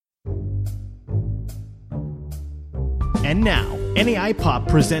And now, NAI Pop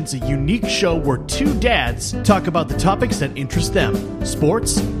presents a unique show where two dads talk about the topics that interest them: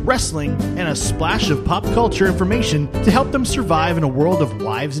 sports, wrestling, and a splash of pop culture information to help them survive in a world of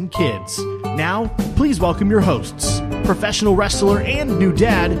wives and kids. Now, please welcome your hosts, professional wrestler and new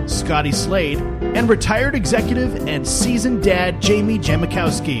dad, Scotty Slade, and retired executive and seasoned dad, Jamie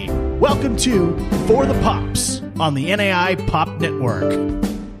Jamakowski. Welcome to For the Pops on the NAI Pop Network.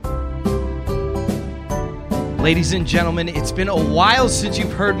 Ladies and gentlemen, it's been a while since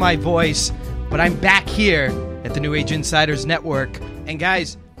you've heard my voice, but I'm back here at the New Age Insiders Network. And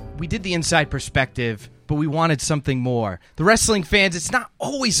guys, we did the inside perspective, but we wanted something more. The wrestling fans, it's not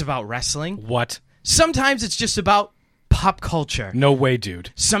always about wrestling. What? Sometimes it's just about pop culture. No way, dude.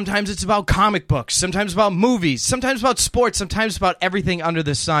 Sometimes it's about comic books, sometimes about movies, sometimes about sports, sometimes about everything under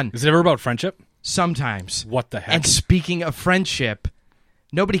the sun. Is it ever about friendship? Sometimes. What the heck? And speaking of friendship,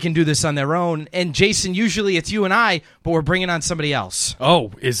 nobody can do this on their own. And Jason, usually it's you and I, but we're bringing on somebody else.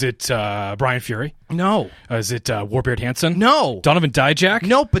 Oh, is it Brian Fury? No. Is it Warbeard Hansen? No. Donovan Dijak?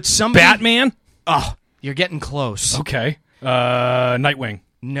 No, but somebody... Batman? Oh, you're getting close. Okay. Nightwing?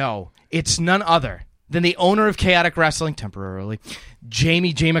 No. It's none other than the owner of Chaotic Wrestling, temporarily,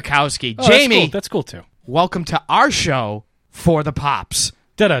 Jamie Jamakowski. Oh, Jamie, that's cool too. Welcome to our show, For the Pops.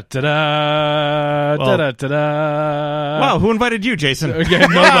 Da-da-da-da, da-da-da-da. Wow, who invited you, Jason? Okay,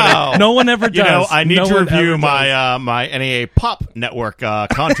 nobody. No one ever does. You know, I need No to one review ever my my NAA Pop Network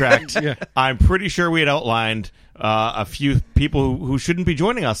contract. Yeah. I'm pretty sure we had outlined a few people who shouldn't be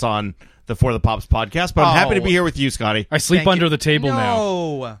joining us on the For the Pops podcast, but I'm happy to be here with you, Scotty. I sleep Thank under you. the table now.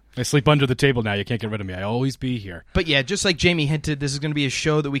 No. I sleep under the table now. You can't get rid of me. I'll always be here. But yeah, just like Jamie hinted, this is going to be a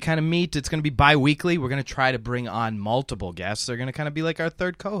show that we kind of meet. It's going to be bi-weekly. We're going to try to bring on multiple guests. They're going to kind of be like our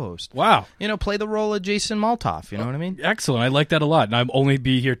third co-host. Wow. You know, play the role of Jason Maltoff. You know what I mean? Excellent. I like that a lot. And I'll only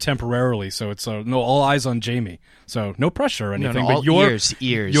be here temporarily, so it's no all eyes on Jamie. So no pressure or anything. all but you're ears.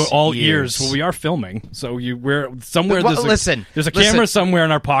 You're all ears. Well, we are filming, so we're somewhere. Well, There's a camera somewhere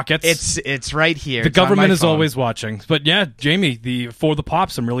in our pockets. It's right here. The It's on government my is phone. always watching. But yeah, Jamie, For the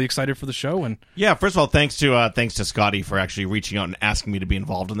Pops, I'm really excited for the show. And Yeah, first of all, thanks to Scotty for actually reaching out and asking me to be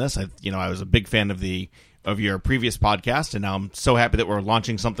involved in this. I was a big fan of your previous podcast, and now I'm so happy that we're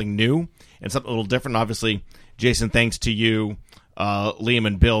launching something new and something a little different. Obviously, Jason, thanks to you, Liam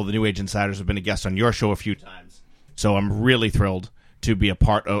and Bill, the New Age Insiders, have been a guest on your show a few times. So I'm really thrilled to be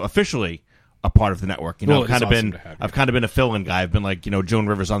officially a part of the network. You know, Well, I've kind of been a fill-in guy. I've been like, Joan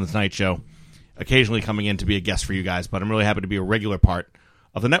Rivers on the Tonight Show, occasionally coming in to be a guest for you guys, but I'm really happy to be a regular part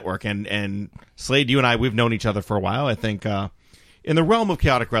of the network. And Slade, you and I, we've known each other for a while. I think in the realm of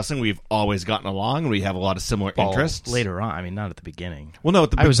chaotic wressling, we've always gotten along, and we have a lot of similar interests. Later on, I mean, not at the beginning. Well, no,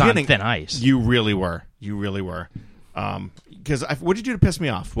 at the beginning, I was on thin ice. You really were. Because what did you do to piss me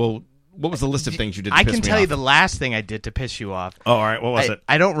off? Well, what was the list of things you did to I piss me can off? tell you the last thing I did to piss you off. Oh, all right. What was it?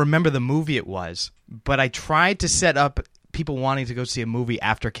 I don't remember the movie it was, but I tried to set up people wanting to go see a movie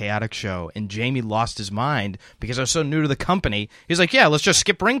after Chaotic Show, and Jamie lost his mind because I was so new to the company. He's like, yeah, let's just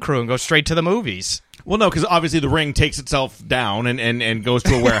skip Ring Crew and go straight to the movies. Well, no, because obviously the ring takes itself down and goes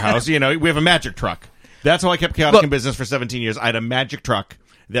to a warehouse. We have a magic truck. That's how I kept Chaotic in business for 17 years. I had a magic truck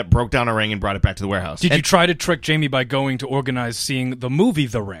that broke down a ring and brought it back to the warehouse. did you try to trick Jamie by going to organize seeing the movie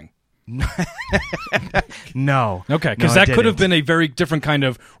The Ring? No. Okay, because No, I that could have didn't. been a very different kind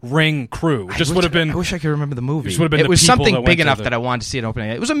of ring crew. It just would have been. I wish I could remember the movie. Just would have been it the was people that something went big to enough the- that I wanted to see it opening.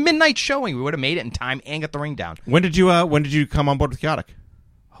 It was a midnight showing. We would have made it in time and got the ring down. When did you come on board with Chaotic?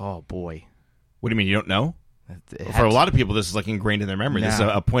 Oh boy. What do you mean you don't know? It For had a to- lot of people, this is like ingrained in their memory. This is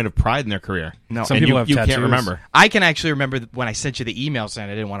Nah. a point of pride in their career. No. Some and people you, have you tattoos. can't remember. I can actually remember when I sent you the email saying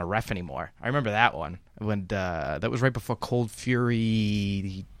I didn't want to ref anymore. I remember that one when that was right before Cold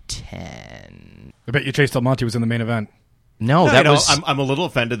Fury 10. I bet you Chase Del Monte was in the main event. No, No, that you know, was. I'm a little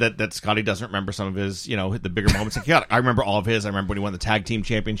offended that Scotty doesn't remember some of his, the bigger moments in Chaotic. I remember all of his. I remember when he won the tag team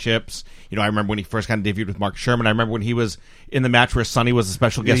championships. I remember when he first kind of debuted with Mark Sherman. I remember when he was in the match where Sonny was a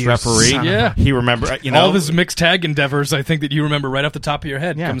special guest You referee. son of a- Yeah. He remember, All of his mixed tag endeavors, I think that you remember right off the top of your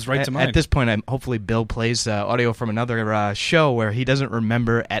head. Comes right to mind. At this point, hopefully Bill plays audio from another show where he doesn't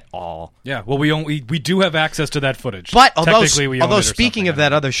remember at all. Yeah, well, we do have access to that footage. But Technically, we own it or speaking something. of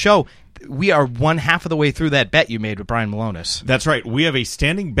that other show, we are one half of the way through that bet you made with Brian Malonis. That's right. We have a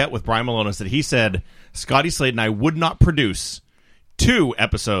standing bet with Brian Malonis that he said Scotty Slade and I would not produce 2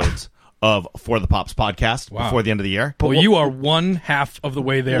 episodes of For the Pops podcast Wow. before the end of the year. Well, you are one half of the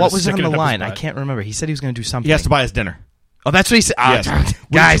way there. What was on sticking the it up his line? I butt. can't remember. He said he was going to do something. He has to buy us dinner. Oh, that's what he said. Yes.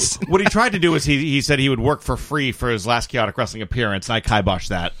 Guys. What he tried to do is he said he would work for free for his last Chaotic Wrestling appearance, and I kiboshed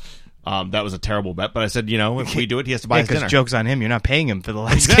that. That was a terrible bet, but I said, if we do it, he has to buy us dinner. Because joke's on him. You're not paying him for the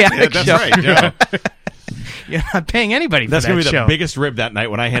last Exactly. chaotic That's show. right. Yeah. You're not paying anybody for That's that going to be show. the biggest rib that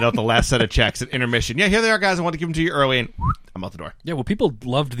night when I hand out the last set of checks at intermission. Yeah, here they are, guys. I want to give them to you early, and I'm out the door. Yeah, well, people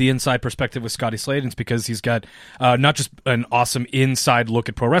loved the inside perspective with Scotty Slade, and it's because he's got not just an awesome inside look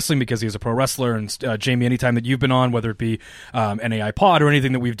at pro wrestling, because he's a pro wrestler, and Jamie, anytime that you've been on, whether it be NAI Pod or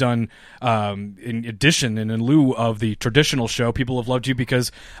anything that we've done in addition and in lieu of the traditional show, people have loved you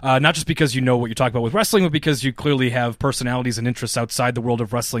because not just because you know what you're talking about with wrestling, but because you clearly have personalities and interests outside the world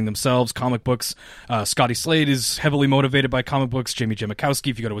of wrestling themselves. Comic books. Scotty Slade is heavily motivated by comic books. Jamie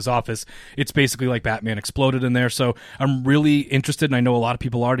Jamakowski, if you go to his office, it's basically like Batman exploded in there. So I'm really interested, and I know a lot of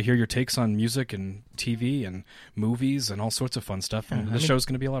people are, to hear your takes on music and TV and movies and all sorts of fun stuff. And the show's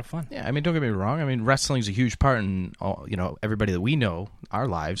going to be a lot of fun. Yeah, I mean, don't get me wrong. I mean, wrestling's a huge part in all, everybody that we know, our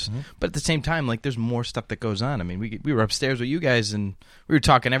lives. But at the same time, like, there's more stuff that goes on. I mean, we were upstairs with you guys, and we were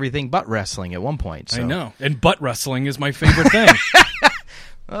talking everything but wrestling at one point. So. I know, and butt wrestling is my favorite thing.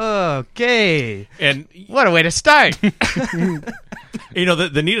 Okay, And what a way to start. the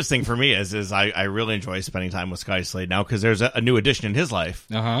neatest thing for me is I really enjoy spending time with Scotty Slade now, because there's a new addition in his life.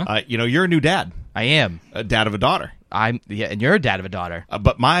 You're a new dad, I am. a dad of a daughter. And you're a dad of a daughter,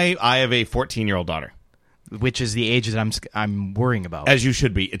 But I have a 14-year-old daughter. which is the age that I'm worrying about. As you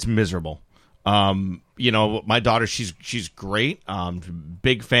should be. It's miserable. My daughter, she's great.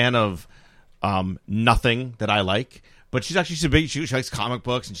 Big fan of nothing that I like. But she likes comic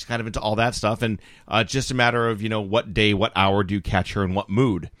books, and she's kind of into all that stuff. And just a matter of, what day, what hour do you catch her in what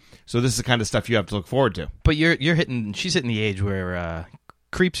mood. So this is the kind of stuff you have to look forward to. But she's hitting the age where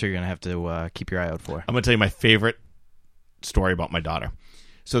creeps are going to have to keep your eye out for. I'm going to tell you my favorite story about my daughter.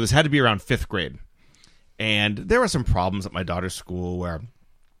 So this had to be around 5th grade. And there were some problems at my daughter's school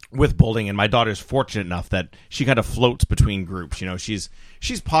with bullying, and my daughter's fortunate enough that she kind of floats between groups. She's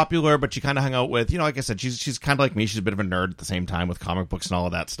popular, but she kind of hung out with, like I said, she's kind of like me. She's a bit of a nerd at the same time with comic books and all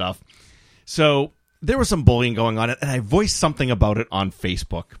of that stuff. So there was some bullying going on, and I voiced something about it on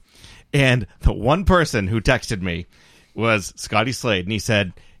Facebook. And the one person who texted me was Scotty Slade, and he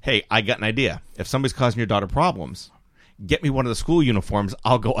said, "Hey, I got an idea. If somebody's causing your daughter problems, get me one of the school uniforms.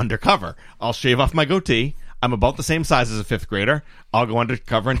 I'll go undercover. I'll shave off my goatee. I'm about the same size as a 5th grader. I'll go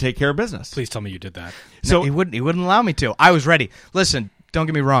undercover and take care of business." Please tell me you did that. So he wouldn't allow me to. I was ready. Listen, don't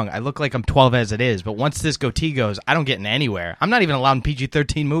get me wrong. I look like I'm 12 as it is, but once this goatee goes, I don't get in anywhere. I'm not even allowed in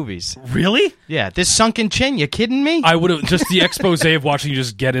PG-13 movies. Really? Yeah, this sunken chin. You kidding me? I would have just the expose of watching you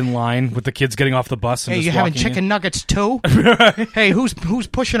just get in line with the kids getting off the bus. And Hey, just you having walking chicken in. nuggets too? Hey, who's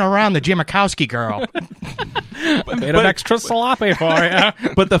pushing around the Jamakowski girl? Made an extra sloppy for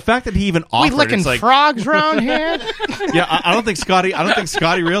you. But the fact that he even We offered, licking it's like, frogs around here? yeah, I don't think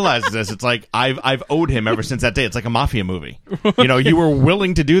Scotty realizes this. It's like I've owed him ever since that day. It's like a mafia movie. You were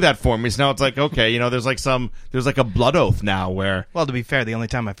willing to do that for me. So now it's like, okay, there's like a blood oath now where. Well, to be fair, the only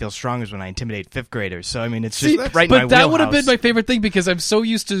time I feel strong is when I intimidate 5th graders. So I mean, it's See, just right in my but that would have wheelhouse. been my favorite thing, because I'm so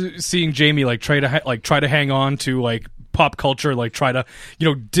used to seeing Jamie try to hang on to pop culture, try to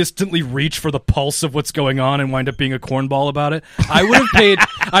distantly reach for the pulse of what's going on and wind up being a cornball about it. I would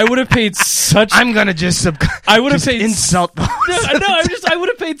have paid such. I'm gonna just I would have paid insult those. I would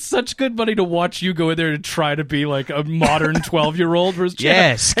have paid such good money to watch you go in there and try to be like a modern 12-year-old.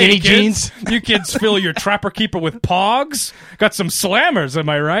 Yeah, skinny jeans. You kids fill your Trapper Keeper with pogs. Got some slammers, am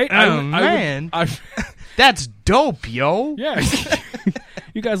I right? Oh, man. That's dope, yo. Yeah.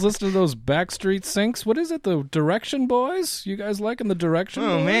 You guys listen to those Backstreet Sinks? What is it? The Direction Boys? You guys liking the Direction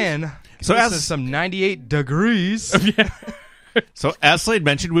Oh Boys? man. So This as- is some 98 degrees. So as Slade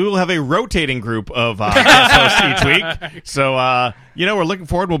mentioned, we will have a rotating group of guest hosts each week. So we're looking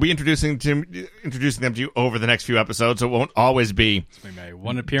forward. We'll be introducing them to you over the next few episodes. So it won't always be. My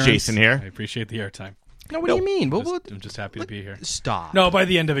one appearance. Jason here. I appreciate the airtime. No, what do you mean? I'm just happy to be here. Stop. No, by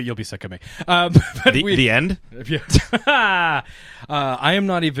the end of it, you'll be sick of me. But The end? Yeah. I am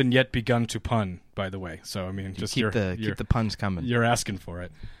not even yet begun to pun, by the way. So, I mean, just keep the puns coming. You're asking for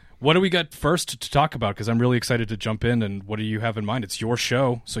it. What do we got first to talk about? Because I'm really excited to jump in, and what do you have in mind? It's your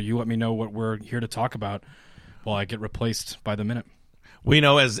show, so you let me know what we're here to talk about while I get replaced by the minute.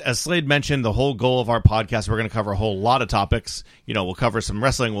 Well, as Slade mentioned, the whole goal of our podcast, we're going to cover a whole lot of topics. We'll cover some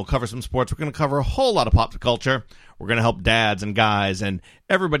wrestling, we'll cover some sports, we're going to cover a whole lot of pop culture. We're going to help dads and guys and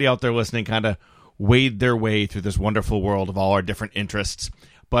everybody out there listening kind of wade their way through this wonderful world of all our different interests.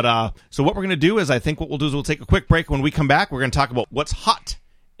 But so what we're going to do is, I think what we'll do is we'll take a quick break. When we come back, we're going to talk about what's hot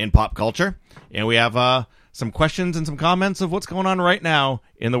in pop culture. And we have some questions and some comments of what's going on right now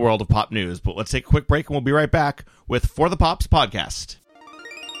in the world of pop news. But let's take a quick break, and we'll be right back with For the Pops podcast.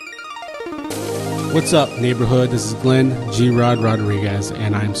 What's up, neighborhood? This is Glenn G-Rod Rodriguez,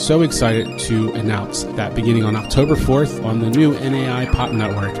 and I'm so excited to announce that beginning on October 4th on the new NAI Pop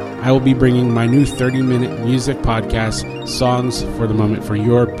Network, I will be bringing my new 30-minute music podcast, Songs for the Moment, for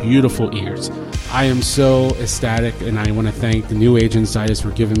your beautiful ears. I am so ecstatic, and I want to thank the New Age Insiders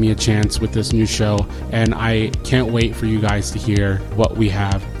for giving me a chance with this new show, and I can't wait for you guys to hear what we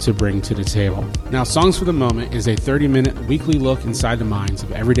have to bring to the table. Now, Songs for the Moment is a 30-minute weekly look inside the minds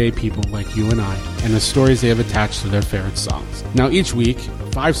of everyday people like you and I, and the stories they have attached to their favorite songs. Now, each week,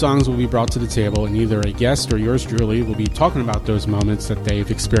 5 songs will be brought to the table, and either a guest or yours truly will be talking about those moments that they've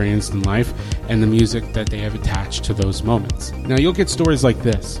experienced in life and the music that they have attached to those moments. Now, you'll get stories like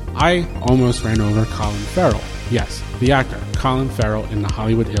this. I almost ran over Colin Farrell. Yes, the actor, Colin Farrell, in the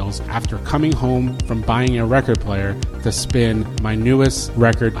Hollywood Hills after coming home from buying a record player to spin my newest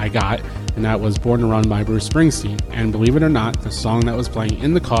record I got, and that was Born to Run by Bruce Springsteen. And believe it or not, the song that was playing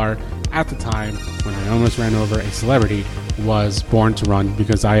in the car at the time when I almost ran over a celebrity was Born to Run,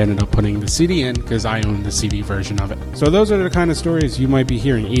 because I ended up putting the CD in because I own the CD version of it. So those are the kind of stories you might be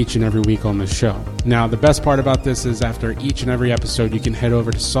hearing each and every week on this show. Now, the best part about this is after each and every episode, you can head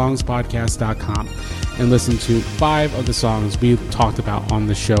over to songspodcast.com and listen to 5 of the songs we talked about on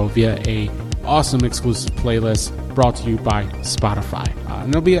the show via a awesome exclusive playlist brought to you by Spotify.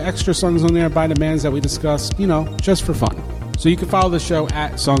 And there'll be extra songs on there by the bands that we discussed, just for fun. So you can follow the show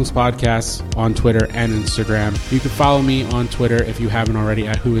at Songs Podcasts on Twitter and Instagram. You can follow me on Twitter if you haven't already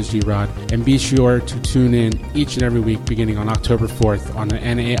at WhoIsGrod. And be sure to tune in each and every week beginning on October 4th on the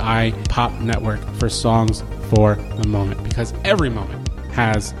NAI Pop Network for Songs for the Moment, because every moment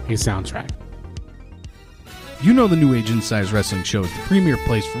has a soundtrack. You know the New Age Insiders Wrestling Show is the premier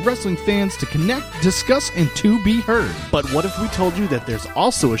place for wrestling fans to connect, discuss, and to be heard. But what if we told you that there's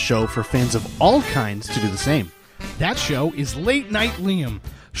also a show for fans of all kinds to do the same? That show is Late Night Liam,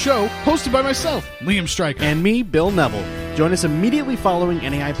 show hosted by myself, Liam Stryker. And me, Bill Neville. Join us immediately following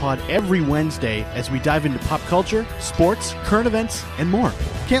NAI Pod every Wednesday as we dive into pop culture, sports, current events, and more.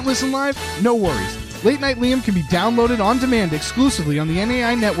 Can't listen live? No worries. Late Night Liam can be downloaded on demand exclusively on the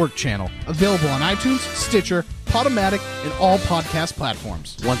NAI Network channel. Available on iTunes, Stitcher, Podomatic, and all podcast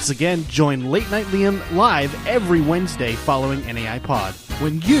platforms. Once again, join Late Night Liam live every Wednesday following NAI Pod,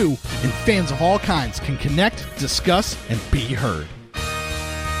 when you and fans of all kinds can connect, discuss, and be heard.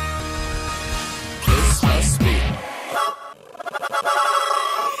 This must be.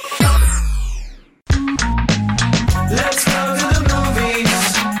 Let's go to the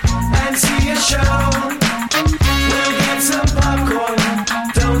movies and see a show. We'll get some popcorn.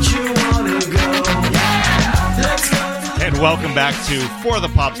 Don't you want to go? Yeah. Let's go to the And welcome back to For the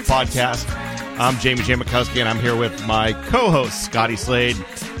Pops podcast. I'm Jamie J. Mikowski, and I'm here with my co-host, Scotty Slade,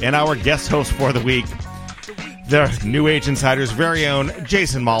 and our guest host for the week, the New Age Insider's very own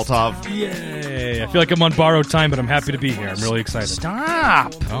Jason Maltov. Yay! I feel like I'm on borrowed time, but I'm happy to be here. I'm really excited.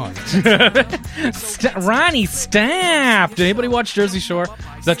 Stop. Oh. Ronnie, stop. Did anybody watch Jersey Shore?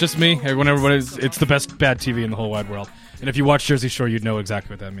 Is that just me? It's the best bad TV in the whole wide world. And if you watch Jersey Shore, you'd know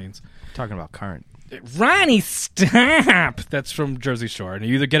exactly what that means. Talking about current. Ronnie, stop! That's from Jersey Shore. And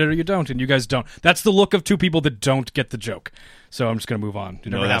you either get it or you don't, and you guys don't. That's the look of two people that don't get the joke. So I'm just going to move on.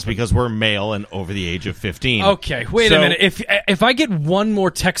 No, that's because we're male and over the age of 15. Okay, wait a minute. If I get one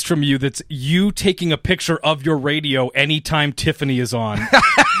more text from you that's you taking a picture of your radio anytime Tiffany is on,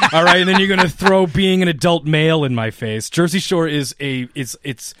 all right, and then you're going to throw being an adult male in my face. Jersey Shore is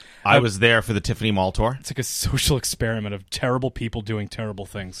I was there for the Tiffany Mall tour. It's like a social experiment of terrible people doing terrible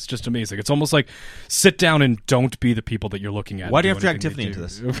things. It's just amazing. It's almost like sit down and don't be the people that you're looking at. Why do you have to drag Tiffany into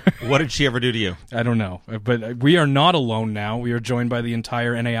this? What did she ever do to you? I don't know. But we are not alone now. We are joined by the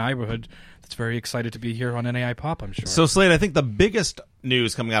entire NAI neighborhood that's very excited to be here on NAI Pop, I'm sure. So, Slade, I think the biggest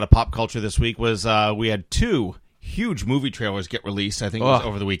news coming out of pop culture this week was we had 2 huge movie trailers get released. I think it was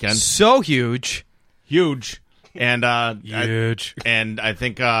over the weekend. So huge. Huge. And huge. I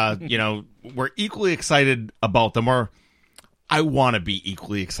think we're equally excited about them, or I want to be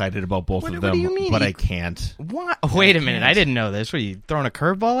equally excited about both of them, what do you mean? but I can't. What? Wait a minute. I didn't know this. What, are you throwing a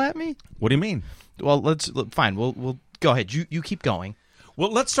curveball at me? What do you mean? Well, fine. We'll go ahead. You keep going.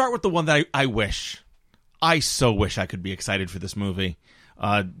 Well, let's start with the one that I so wish I could be excited for this movie.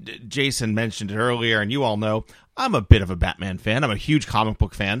 Jason mentioned it earlier, and you all know I'm a bit of a Batman fan. I'm a huge comic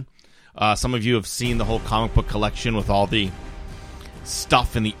book fan. Some of you have seen the whole comic book collection with all the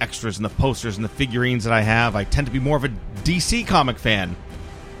stuff and the extras and the posters and the figurines that I have. I tend to be more of a DC comic fan.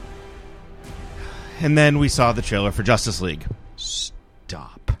 And then we saw the trailer for Justice League.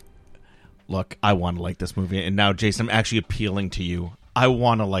 Stop. Look, I want to like this movie, and now, Jason, I'm actually appealing to you. I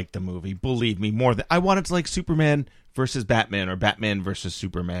want to like the movie. Believe me, more than I want it to like Superman versus Batman, or Batman versus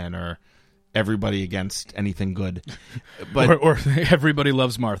Superman, or everybody against anything good. But or everybody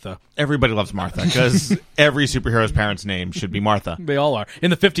loves Martha. everybody loves Martha because every superhero's parents' name should be Martha. They all are.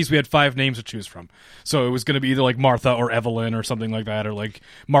 In the 50s, we had 5 names to choose from. So it was going to be either like Martha or Evelyn or something like that, or like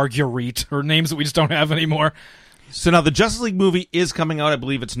Marguerite, or names that we just don't have anymore. So now the Justice League movie is coming out. I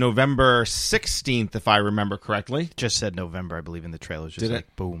believe it's November 16th, if I remember correctly. Just said November, I believe, in the trailers. Just Did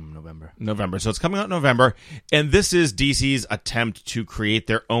like, boom, November. November. So it's coming out in November. And this is DC's attempt to create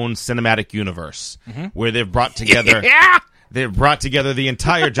their own cinematic universe where they've brought together they've brought together the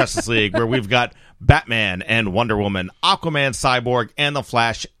entire Justice League, where we've got Batman and Wonder Woman, Aquaman, Cyborg, and The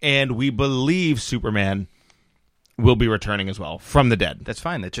Flash, and we believe Superman will be returning as well from the dead. That's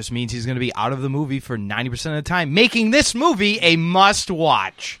fine. That just means he's going to be out of the movie for 90% of the time, making this movie a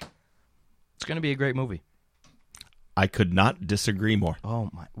must-watch. It's going to be a great movie. I could not disagree more. Oh,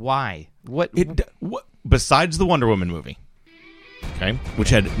 my. Why? What? Besides the Wonder Woman movie, okay, which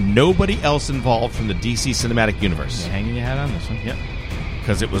had nobody else involved from the DC Cinematic Universe, Hanging your hat on this one. Yep.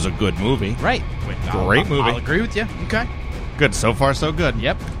 because it was a good movie. Right. Great movie. I'll agree with you. Okay. Good. So far, so good.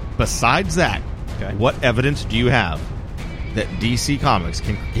 Yep. Besides that, Okay. what evidence do you have that DC Comics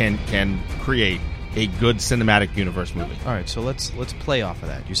can create a good cinematic universe movie? All right, so let's play off of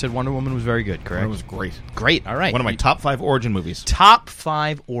that. You said Wonder Woman was very good, correct? It was great. Great. All right. One of my top 5 origin movies. Top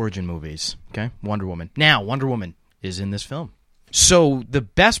 5 origin movies. Okay, Wonder Woman. Now, Wonder Woman is in this film. So the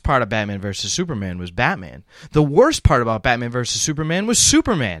best part of Batman versus Superman was Batman. The worst part about Batman versus Superman was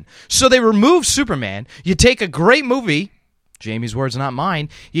Superman. So they removed Superman. You take a great movie, Jamie's words, not mine.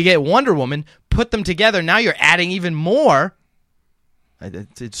 You get Wonder Woman, put them together. Now you're adding even more.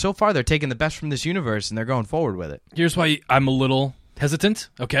 So far, they're taking the best from this universe, and they're going forward with it. Here's why I'm a little hesitant,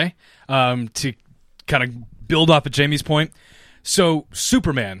 okay, to kind of build off of Jamie's point. So,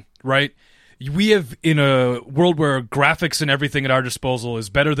 Superman, right? We have, in a world where graphics and everything at our disposal is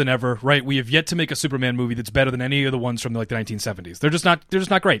better than ever, right? We have yet to make a Superman movie that's better than any of the ones from the 1970s. They're just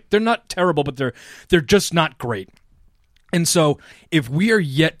not great. They're not terrible, but they're just not great. And so, if we are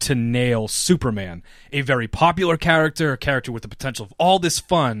yet to nail Superman, a very popular character, a character with the potential of all this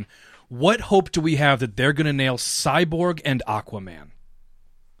fun, what hope do we have that they're going to nail Cyborg and Aquaman?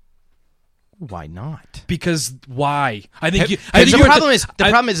 Why not? Because why? I think The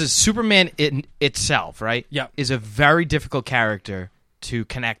problem is Superman itself, right? Yeah. Is a very difficult character to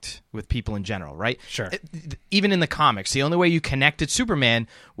connect with people in general, right? Sure. Even in the comics, the only way you connected Superman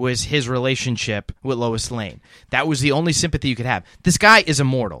was his relationship with Lois Lane. That was the only sympathy you could have. This guy is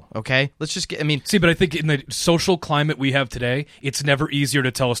immortal, okay? Let's just get, See, but I think in the social climate we have today, it's never easier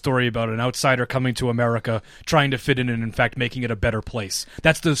to tell a story about an outsider coming to America, trying to fit in and, in fact, making it a better place.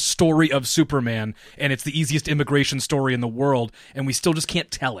 That's the story of Superman, and it's the easiest immigration story in the world, and we still just can't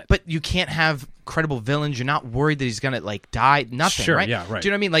tell it. But you can't have credible villains. You're not worried that he's going to, die. Nothing, Sure, right? yeah, right. Do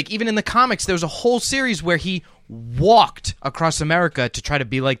you know what I mean? Even in the comics, there was a whole series where he walked across America to try to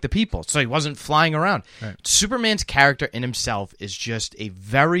be like the people, so he wasn't flying around. Right. Superman's character in himself is just a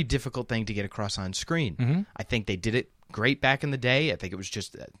very difficult thing to get across on screen. Mm-hmm. I think they did it great back in the day. I think it was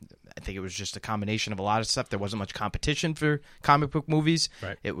just a combination of a lot of stuff. There wasn't much competition for comic book movies.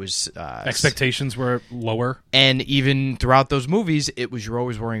 Right. It was Expectations were lower. and even throughout those movies, you're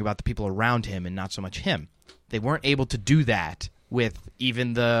always worrying about the people around him and not so much him. They weren't able to do that with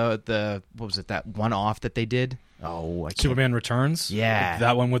even the what was it, that one-off that they did? Oh, I can't. Superman Returns? Yeah.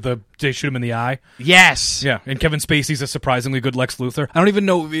 That one with they shoot him in the eye? Yes. Yeah, and Kevin Spacey's a surprisingly good Lex Luthor. I don't even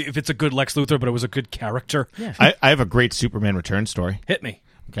know if it's a good Lex Luthor, but it was a good character. Yeah. I have a great Superman Return story. Hit me.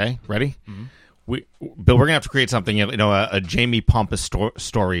 Okay, ready? Mm-hmm. Bill, we're gonna have to create something. A Jamie Pompous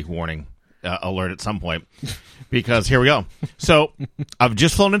story warning alert at some point, because here we go. So I've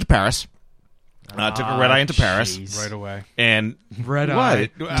just flown into Paris. Took a red eye into Paris Right away. and Red what? eye.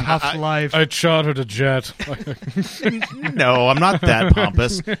 Tough life. I chartered a jet. No, I'm not that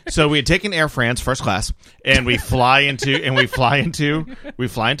pompous. So we had taken Air France first class, and we fly into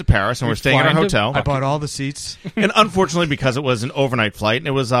Paris, and we're staying at our fly into- hotel. I bought all the seats. And unfortunately, because it was an overnight flight, and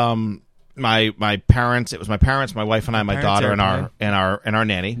it was my parents, my wife and I, my Parents, daughter, and yeah. our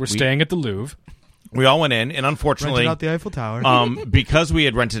nanny. We're staying at the Louvre. We all went in, and unfortunately, Rented out the Eiffel Tower. because we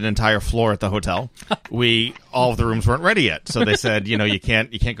had rented an entire floor at the hotel, all of the rooms weren't ready yet. So they said, you can't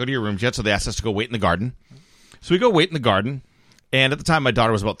go to your rooms yet. So they asked us to go wait in the garden. So we go wait in the garden, and at the time my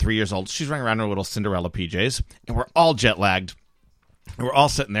daughter was about 3 years old. She's running around in her little Cinderella PJs, and we're all jet lagged. And we're all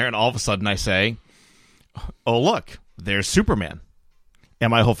sitting there, and all of a sudden I say, "Oh look, there's Superman."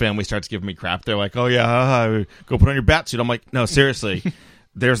 And my whole family starts giving me crap. They're like, "Oh yeah, go put on your bat suit." I'm like, "No, seriously."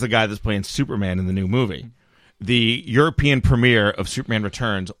 There's the guy that's playing Superman in the new movie. The European premiere of Superman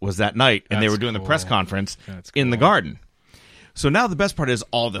Returns was that night, and they That's were doing the cool. press conference That's in the cool. garden. So now the best part is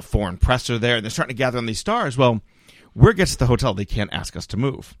all the foreign press are there, and they're starting to gather on these stars. Well, word gets to the hotel, they can't ask us to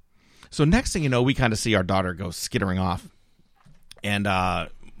move. So next thing you know, we kind of see our daughter go skittering off, and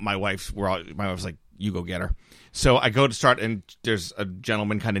my wife's like, "You go get her." So I go to start, and there's a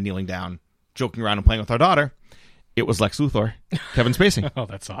gentleman kind of kneeling down, joking around and playing with our daughter. It was Lex Luthor, Kevin Spacey. Oh,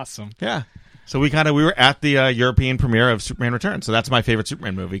 that's awesome. Yeah. So we were at the European premiere of Superman Returns. So that's my favorite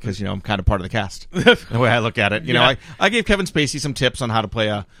Superman movie because, I'm kind of part of the cast. The way I look at it. I gave Kevin Spacey some tips on how to play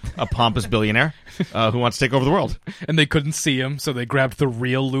a pompous billionaire who wants to take over the world. And they couldn't see him, so they grabbed the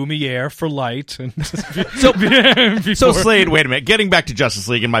real Lumiere for light. And So Slade, wait a minute. Getting back to Justice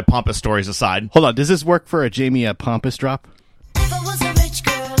League and my pompous stories aside. Hold on, does this work for a Jamie pompous drop?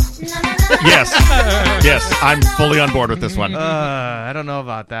 Yes, I'm fully on board with this one. I don't know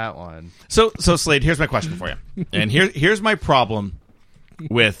about that one. So Slade, here's my question for you, and here's my problem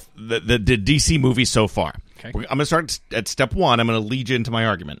with the DC movie so far. Okay. I'm going to start at step one. I'm going to lead you into my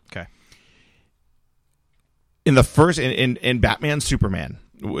argument. Okay. In the first in Batman Superman,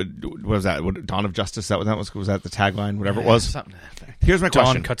 what was that? Dawn of Justice? That was that the tagline? Whatever it was. Something to that effect. Here's my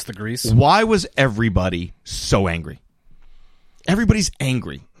question: Dawn cuts the grease. Why was everybody so angry? Everybody's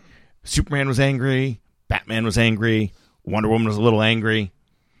angry. Superman was angry. Batman was angry. Wonder Woman was a little angry.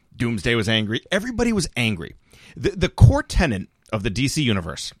 Doomsday was angry. Everybody was angry. The core tenet of the DC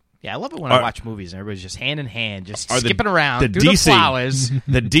universe. Yeah, I love it when I watch movies and everybody's just hand in hand, just skipping around through the DC flowers.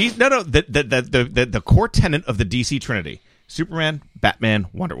 The core tenet of the DC Trinity: Superman, Batman,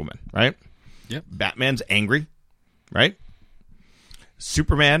 Wonder Woman. Right? Yep. Batman's angry. Right?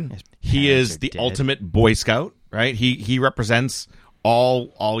 Superman, he parents is are the dead. ultimate Boy Scout. Right? He represents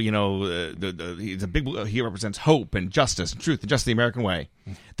all he's a big. He represents hope and justice and truth and just the American way.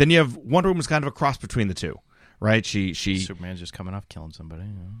 Then you have Wonder Woman's kind of a cross between the two, right? She Superman's just coming off killing somebody.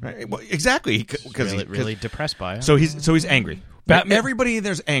 right? Well, exactly because Really depressed by it. so he's angry. Batman- Everybody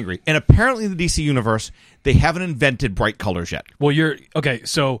there's angry, and apparently in the DC universe they haven't invented bright colors yet. Well, you're okay.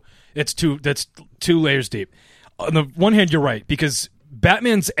 So that's two layers deep. On the one hand, you're right because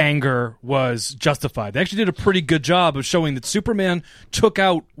Batman's anger was justified. They actually did a pretty good job of showing that Superman took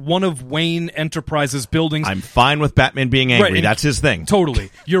out one of Wayne Enterprises' buildings. I'm fine with Batman being angry. Right, and That's his thing.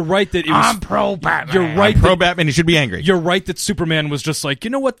 Totally. You're right that it was. I'm pro Batman. You're right. Pro Batman. He should be angry. You're right that Superman was just like, you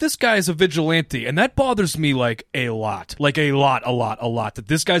know what, this guy's a vigilante, and that bothers me like a lot. That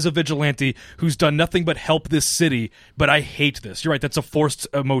this guy's a vigilante who's done nothing but help this city, but I hate this. You're right, that's a forced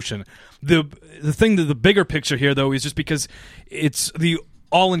emotion. The thing that the bigger picture here, though, is just because it's the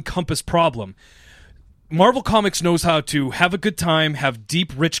all-encompassed problem. Marvel Comics knows how to have a good time, have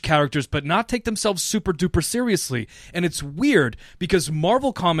deep, rich characters, but not take themselves super duper seriously. And it's weird because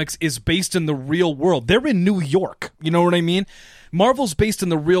Marvel Comics is based in the real world. They're in New York. You know what I mean? Marvel's based in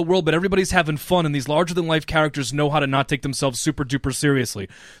the real world, but everybody's having fun, and these larger-than-life characters know how to not take themselves super duper seriously.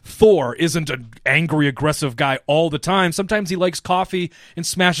 Thor isn't an angry, aggressive guy all the time. Sometimes he likes coffee and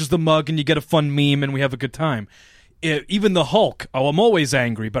smashes the mug, and you get a fun meme, and we have a good time. Even the Hulk, I'm always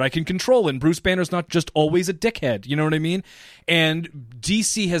angry, but I can control it. And Bruce Banner's not just always a dickhead. You know what I mean? And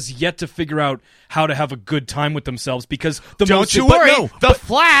DC has yet to figure out how to have a good time with themselves because Don't you worry, the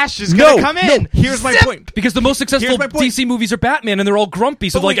Flash is going to come in. Here's my point. Because the most successful Here's my point. DC movies are Batman, and they're all grumpy.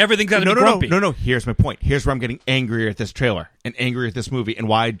 So like everything's got to be grumpy. No. Here's my point. Here's where I'm getting angrier at this trailer and angrier at this movie, and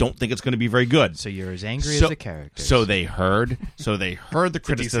why I don't think it's going to be very good. So you're as angry as the characters. So they heard the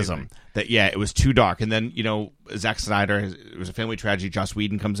criticism that it was too dark, and then Zack Snyder, it was a family tragedy. Joss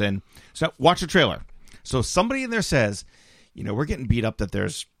Whedon comes in. So watch the trailer. So somebody in there says, we're getting beat up that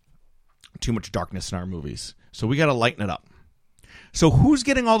there's too much darkness in our movies, so we got to lighten it up. So who's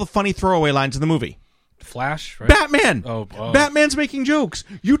getting all the funny throwaway lines in the movie? Flash, right? Batman. Oh. Batman's making jokes.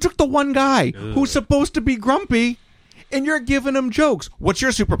 You took the one guy who's supposed to be grumpy, and you're giving him jokes. What's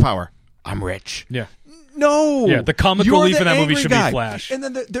your superpower? I'm rich. Yeah. No. Yeah, the comic You're relief the in that movie angry should guy. be Flash. And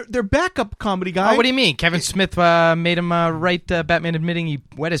then their backup comedy guy. Oh, what do you mean? Kevin Smith made him write Batman admitting he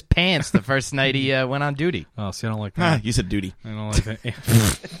wet his pants the first night he went on duty. Oh, see, I don't like that. You said duty. I don't like that.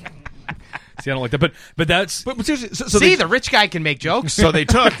 See, I don't like that. But that's But seriously, so See, they, the rich guy can make jokes. so they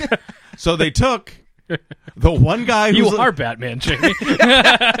took the one guy who's you are Batman, Jamie.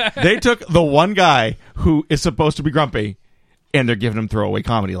 they took the one guy who is supposed to be grumpy, and they're giving him throwaway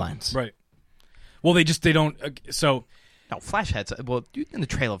comedy lines. Right. Well, they don't. So No, Flash had in the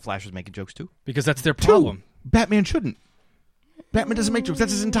trailer, Flash was making jokes too. because that's their problem. Batman shouldn't. Batman doesn't make jokes.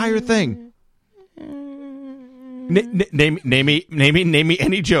 That's his entire thing. Name me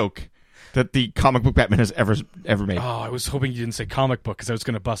any joke that the comic book Batman has ever made. Oh, I was hoping you didn't say comic book because I was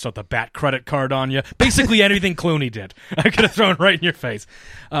going to bust out the Bat credit card on you. Basically, anything Clooney did, I could have thrown right in your face.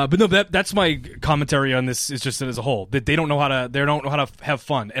 But no, that's my commentary on this. Is just that as a whole, that they don't know how to have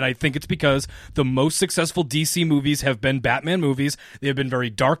fun, and I think it's because the most successful DC movies have been Batman movies. They have been very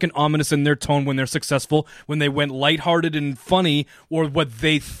dark and ominous in their tone when they're successful. When they went lighthearted and funny, or what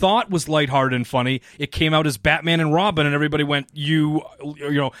they thought was lighthearted and funny, it came out as Batman and Robin, and everybody went, you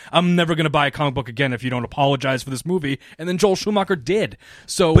know, I'm never going to buy a comic book again if you don't apologize for this movie. And then Joel Schumacher did.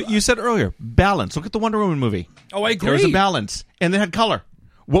 So, But you said earlier, balance. Look at the Wonder Woman movie. Oh, I agree. There was a balance, and they had color.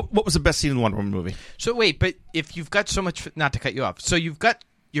 What was the best scene in the Wonder Woman movie? So wait, but if you've got so much, not to cut you off, so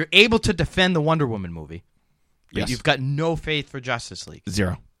you're able to defend the Wonder Woman movie, but Yes. you've got no faith for Justice League.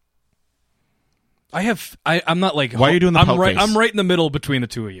 0. I'm not like. Why are you doing the I'm pout right. face? I'm right in the middle between the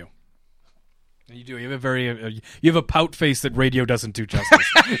two of you. You do. You have a very. You have a pout face that radio doesn't do justice.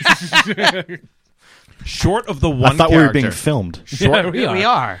 Short of the one I thought character. we were being filmed. Yeah, we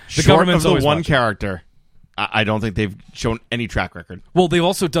are. The Short government's of the always one watching. character, I don't think they've shown any track record. Well, they've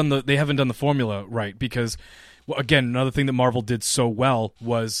also they haven't done the formula right because, well, again, another thing that Marvel did so well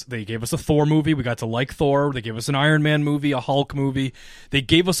was they gave us a Thor movie. We got to like Thor. They gave us an Iron Man movie, a Hulk movie. They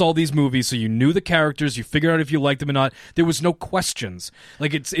gave us all these movies, so you knew the characters. You figured out if you liked them or not. There was no questions.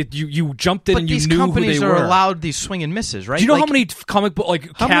 Like you jumped in But and you these knew who companies they are were. allowed these swing and misses, right? Do you know Like, how many comic book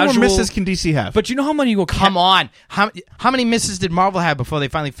How casual many more misses can DC have? But you know how many you go Come on. How many misses did Marvel have before they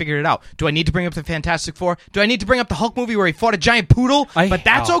finally figured it out? Do I need to bring up the Fantastic Four? Do I need to bring up the Hulk movie where he fought a giant poodle? But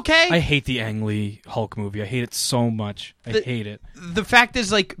that's okay? I hate the Ang Lee Hulk movie. I hate it so much. I hate it. The fact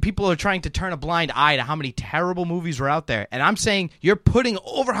is, like, people are trying to turn a blind eye to how many terrible movies were out there. And I'm saying you're putting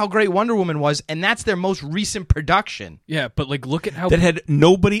over how great Wonder Woman was, and that's their most recent production. Yeah, but like, look at how that had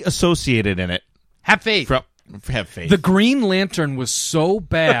nobody associated in it. Have faith. Have faith. the Green Lantern was so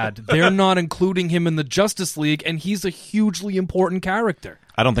bad. They're not including him in the Justice League, and he's a hugely important character.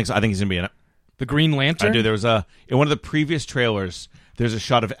 I don't think so. I think he's going to be in it. The Green Lantern. I do. There was in one of the previous trailers, there's a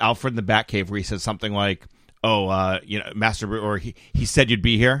shot of Alfred in the Batcave where he says something like, Master, or he said you'd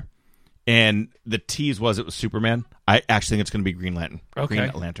be here. And the tease was it was Superman. I actually think it's going to be Green Lantern. Okay.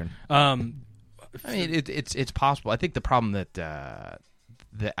 Green Lantern. I mean, it's possible. I think the problem that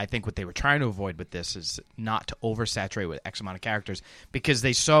I think what they were trying to avoid with this is not to oversaturate with X amount of characters because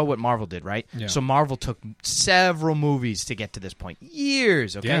they saw what Marvel did, right? Yeah. So Marvel took several movies to get to this point.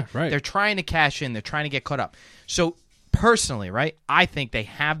 Years, okay? Yeah, right. They're trying to cash in. They're trying to get caught up. So personally, right, I think they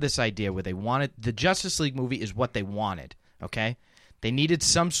have this idea where they wanted – the Justice League movie is what they wanted, okay? They needed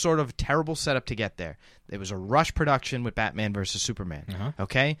some sort of terrible setup to get there. It was a rush production with Batman versus Superman.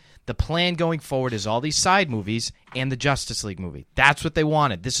 Okay? The plan going forward is all these side movies and the Justice League movie. That's what they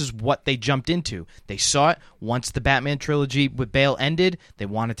wanted. This is what they jumped into. They saw it once the Batman trilogy with Bale ended. They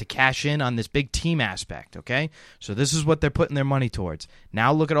wanted to cash in on this big team aspect. Okay? So this is what they're putting their money towards.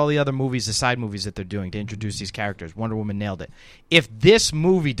 Now look at all the other movies, the side movies that they're doing to introduce these characters. Wonder Woman nailed it. If this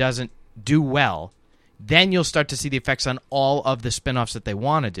movie doesn't do well, then you'll start to see the effects on all of the spin-offs that they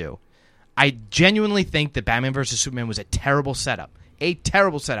want to do. I genuinely think that Batman vs. Superman was a terrible setup. A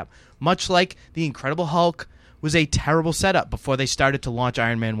terrible setup. Much like The Incredible Hulk was a terrible setup before they started to launch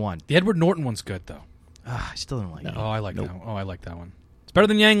Iron Man 1. The Edward Norton one's good though. I still don't like it. Oh, I like that one. Oh, I like that one. It's better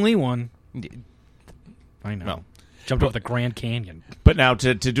than Yang Lee one. I know. No. Jumped over the Grand Canyon. But now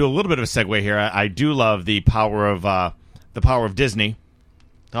to do a little bit of a segue here, I do love the power of Disney,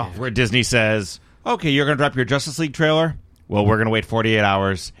 where Disney says, "Okay, you're going to drop your Justice League trailer. Well, we're going to wait 48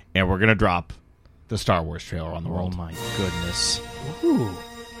 hours, and we're going to drop the Star Wars trailer on the Oh world." my goodness. Ooh.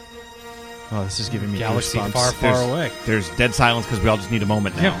 Oh, this is giving me Galaxy goosebumps. far, far away. There's dead silence because we all just need a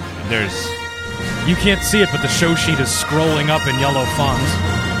moment now. Yeah. There's You can't see it, but the show sheet is scrolling up in yellow font.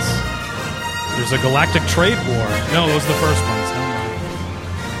 There's a galactic trade war. No, those are the first ones.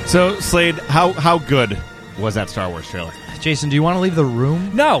 Never mind. so Slade. How good was that Star Wars trailer? Jason, do you want to leave the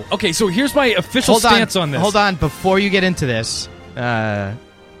room? No. Okay, so here's my official stance on this. Hold on. Before you get into this,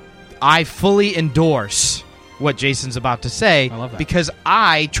 I fully endorse what Jason's about to say. I love that. Because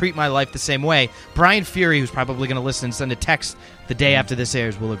I treat my life the same way. Brian Fury, who's probably going to listen and send a text the day after this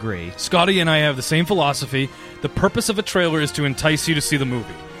airs, will agree. Scotty and I have the same philosophy. The purpose of a trailer is to entice you to see the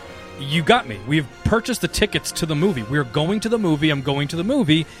movie. You got me. We've purchased the tickets to the movie. We're going to the movie. I'm going to the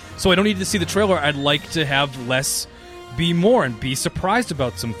movie. So I don't need to see the trailer. I'd like to have less be more and be surprised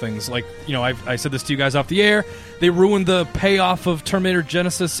about some things. Like, you know, I said this to you guys off the air. They ruined the payoff of Terminator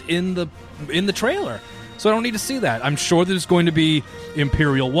Genesis in the trailer. So I don't need to see that. I'm sure there's going to be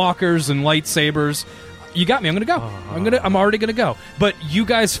Imperial walkers and lightsabers. You got me. I'm gonna go. I'm already gonna go. But you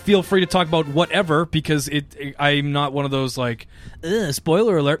guys feel free to talk about whatever because I'm not one of those like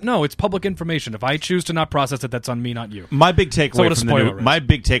spoiler alert. No, it's public information. If I choose to not process it, that's on me, not you. My big takeaway what a from spoiler is. my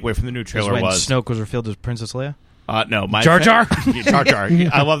big takeaway from the new trailer when was Snoke was revealed as Princess Leia. No, my Jar Jar? Jar Jar.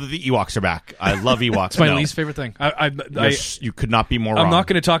 I love that the Ewoks are back. I love Ewoks. It's my least favorite thing. You could not be more wrong. I'm not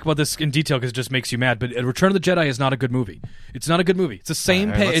going to talk about this in detail because it just makes you mad. But Return of the Jedi is not a good movie. It's not a good movie. It's the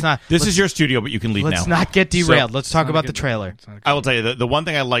same page. This is your studio, but you can leave now. Let's not get derailed. So- Let's talk about the trailer. I will tell you the one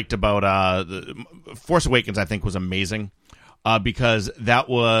thing I liked about the Force Awakens, I think, was amazing because that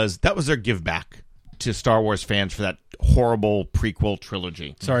was their give back to Star Wars fans for that horrible prequel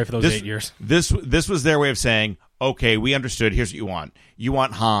trilogy. Sorry for those 8 years. This was their way of saying, okay, we understood. Here's what you want. You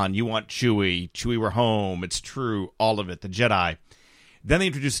want Han. You want Chewie. Chewie, we're home. It's true. All of it. The Jedi. Then they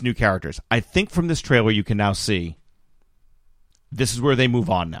introduced new characters. I think from this trailer you can now see this is where they move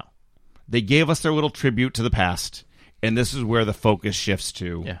on now. They gave us their little tribute to the past, and this is where the focus shifts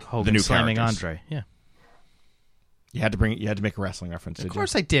to Hogan the new slamming characters. Andre. Yeah. You had to make a wrestling reference. Of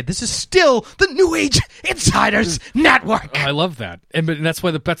course I did. This is still the New Age Insiders Network. I love that, and that's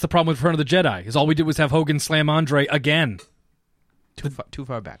why that's the problem with Return of the Jedi. Is all we did was have Hogan slam Andre again. Too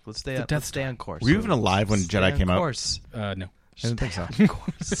far back. Let's stay on course. Were you even alive when Jedi came out? Course. No. I didn't think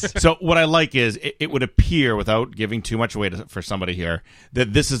so. So what I like is it would appear, without giving too much away for somebody here,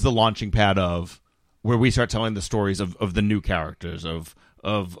 that this is the launching pad of where we start telling the stories of the new characters of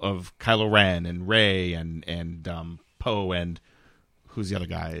Kylo Ren and Rey and Poe and who's the other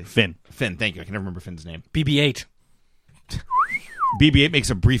guy? Finn. Finn. Thank you. I can never remember Finn's name. BB-8. BB-8 makes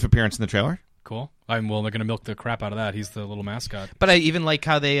a brief appearance in the trailer. Cool. They're going to milk the crap out of that. He's the little mascot. But I even like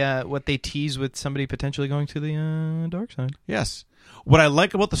how they what they tease with somebody potentially going to the dark side. Yes. What I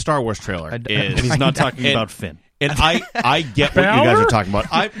like about the Star Wars trailer is And he's not talking about Finn. And I get what you guys are talking about.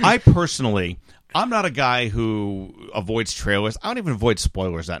 I personally, I'm not a guy who avoids trailers. I don't even avoid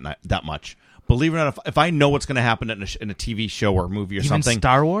spoilers that much. Believe it or not, if I know what's going to happen in a TV show or a movie or Even something,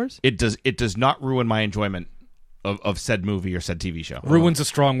 Star Wars? it does not ruin my enjoyment of said movie or said TV show. Ruin's a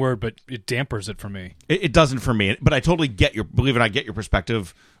strong word, but it dampers it for me. It doesn't for me. But I totally get I get your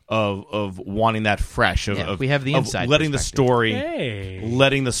perspective of wanting that fresh. We have the inside letting perspective.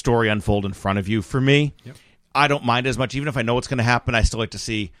 letting the story unfold in front of you. For me, I don't mind as much. Even if I know what's going to happen, I still like to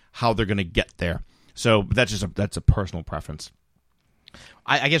see how they're going to get there. So that's a personal preference.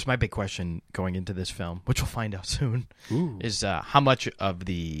 I guess my big question going into this film, which we'll find out soon, is how much of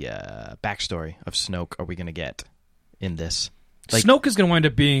the backstory of Snoke are we going to get in this? Snoke is going to wind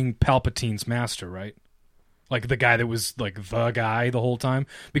up being Palpatine's master, right? Like the guy that was like the guy the whole time,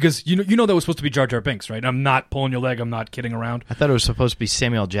 because you know that was supposed to be Jar Jar Binks, right? I'm not pulling your leg. I'm not kidding around. I thought it was supposed to be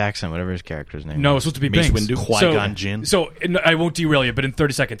Samuel Jackson, whatever his character's name. No, it's supposed to be Mace Binks. Windu. Qui-Gon Jinn. So I won't derail you, but in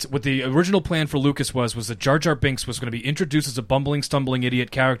 30 seconds, what the original plan for Lucas was that Jar Jar Binks was going to be introduced as a bumbling, stumbling idiot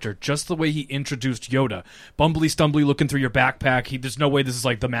character, just the way he introduced Yoda. Bumbly, stumbly, looking through your backpack. There's no way this is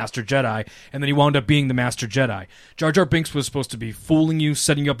like the Master Jedi, and then he wound up being the Master Jedi. Jar Jar Binks was supposed to be fooling you,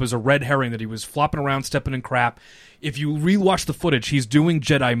 setting you up as a red herring, that he was flopping around, stepping in crap. If you rewatch the footage, he's doing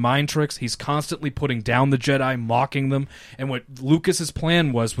Jedi mind tricks. He's constantly putting down the Jedi, mocking them. And what Lucas's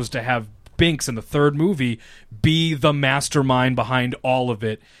plan was to have Binks in the third movie be the mastermind behind all of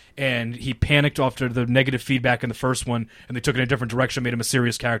it. And he panicked after the negative feedback in the first one, and they took it in a different direction, made him a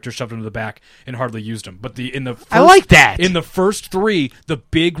serious character, shoved him to the back, and hardly used him. But I like that. In the first three, the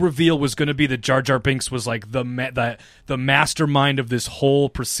big reveal was going to be that Jar Jar Binks was like the mastermind of this whole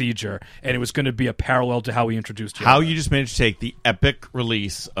procedure, and it was going to be a parallel to how he introduced Yoda. How you just managed to take the epic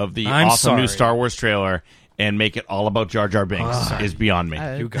release of the I'm awesome new sorry. Star Wars trailer and make it all about Jar Jar Binks is beyond me.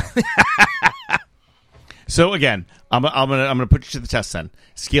 You go. So again, I'm gonna put you to the test then.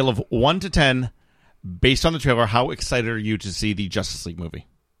 Scale of 1 to 10, based on the trailer, how excited are you to see the Justice League movie?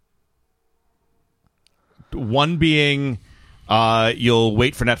 1 being you'll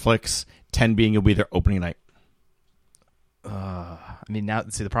wait for Netflix, 10 being you'll be there opening night. I mean, now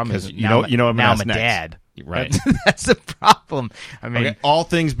see the problem is You know what I'm gonna now ask I'm a next. dad. Right. That's the problem. I mean, Okay, all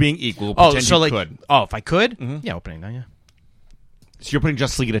things being equal, oh, pretend so you like, could. oh, if I could, yeah, opening night, yeah. So you're putting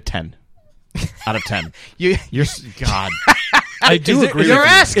Justice League at a 10 out of 10. You, You're God. I do agree with you're you.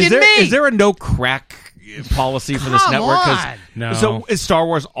 asking me. Is there a no crack policy for this Come network? 'Cause- on. No. So is Star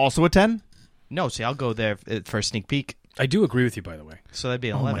Wars also a 10? No, see, I'll go there for a sneak peek. I do agree with you, by the way. So that'd be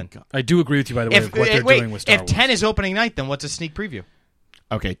an 11. God. I do agree with you, by the way, of what they're doing with Star if Wars. 10 is opening night, then what's a sneak preview?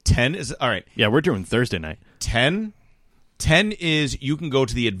 Okay, 10 is all right. Yeah, we're doing Thursday night. 10 is you can go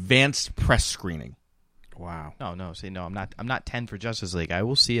to the advanced press screening. Wow. No, see, no, I'm not 10 for Justice League. I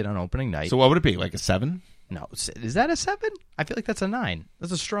will see it on opening night. So what would it be? Like a 7? No, is that a 7? I feel like that's a 9.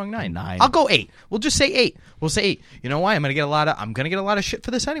 That's a strong 9. 9. I'll go 8. We'll just say 8. We'll say 8. You know why? I'm gonna get a lot of shit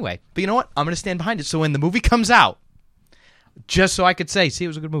for this anyway. But you know what? I'm gonna stand behind it. So when the movie comes out, just so I could say, see, it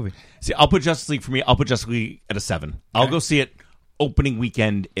was a good movie. See, I'll put Justice League for me. I'll put Justice League at a 7. I'll go see it opening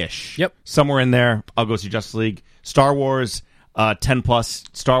weekend ish. Yep. Somewhere in there, I'll go see Justice League. Star Wars, 10 plus.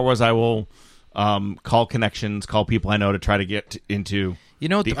 Star Wars, I will call connections, call people I know to try to get into. You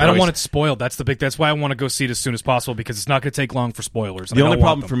know, I don't want it spoiled. That's why I want to go see it as soon as possible because it's not going to take long for spoilers. The only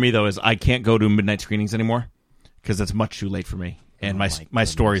problem for me though is I can't go to midnight screenings anymore because it's much too late for me, and my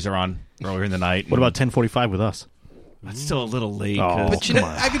stories are on earlier in the night. What about 10:45 with us? That's still a little late. Oh, But you know,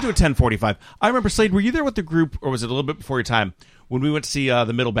 I could do a 10:45. I remember, Slade, were you there with the group, or was it a little bit before your time when we went to see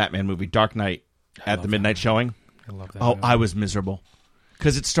the middle Batman movie, Dark Knight, at the midnight showing? I love that. Oh, I was miserable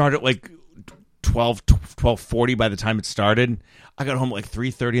because it started like 12:40 by the time it started. I got home at like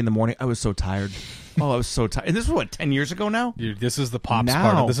 3:30 in the morning. I was so tired. Oh, I was so tired. And this was what, 10 years ago now? Dude, this is the pops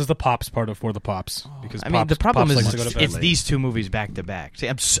Now. part. This is the pops part of For the Pops. Because I mean, the problem Pops is likes to go to bed it's late. these two movies back to back. See,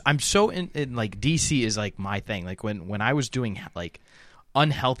 I'm so in like DC is like my thing. Like when I was doing like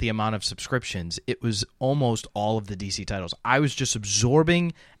unhealthy amount of subscriptions, it was almost all of the DC titles. I was just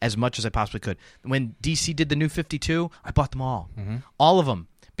absorbing as much as I possibly could. When DC did the New 52, I bought them all, all of them.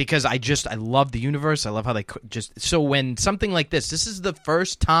 Because I love the universe. I love how they just... So when something like this is the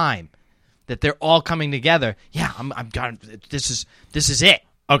first time that they're all coming together. Yeah, this is it.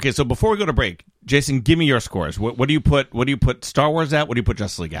 Okay, so before we go to break, Jason, give me your scores. What do you put Star Wars at? What do you put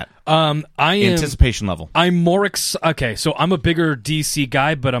Justice League at? Anticipation level. I'm more okay. So I'm a bigger DC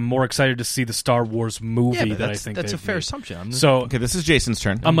guy, but I'm more excited to see the Star Wars movie Yeah, but that I think that's a they've fair made. assumption. So Okay, this is Jason's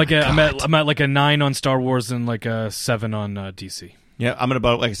turn. I'm at like a 9 on Star Wars and like a 7 on DC. Yeah, I'm at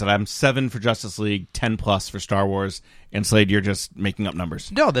about, like I said, I'm 7 for Justice League, 10 plus for Star Wars, and Slade, you're just making up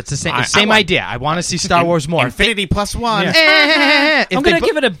numbers. No, that's the same I same want- idea. I want to see Star Wars more. Infinity plus 1. Yeah. I'm going to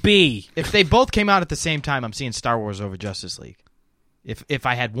give it a B. If they both came out at the same time, I'm seeing Star Wars over Justice League. If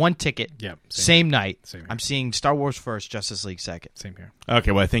I had one ticket, Yeah, same night, Same here. I'm seeing Star Wars first, Justice League second. Same here. Okay,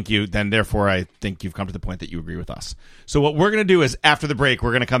 well, therefore, I think you've come to the point that you agree with us. So what we're going to do is, after the break,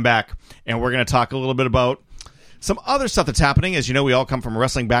 we're going to come back, and we're going to talk a little bit about some other stuff that's happening. As you know, we all come from a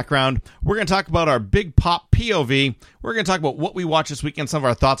wrestling background. We're going to talk about our Big Pop POV. We're going to talk about what we watched this weekend, some of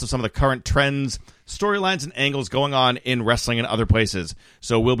our thoughts of some of the current trends, storylines, and angles going on in wrestling and other places.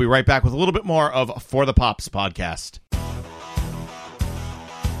 So we'll be right back with a little bit more of For the Pops podcast.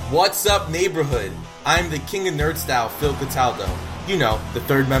 What's up, neighborhood? I'm the king of nerd style, Phil Cataldo. You know, the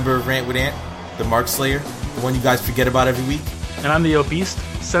third member of Rant with Ant, the Mark Slayer, the one you guys forget about every week. And I'm the obese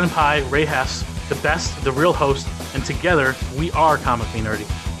Senpai Ray Hess, the best, the real host, and together we are Comically Nerdy.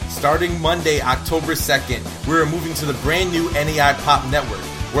 Starting Monday, October 2nd, we're moving to the brand new NAI Pop Network,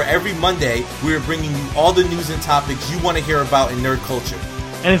 where every Monday we are bringing you all the news and topics you want to hear about in nerd culture.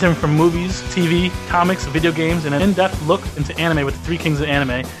 Anything from movies, TV, comics, video games, and an in-depth look into anime with the Three Kings of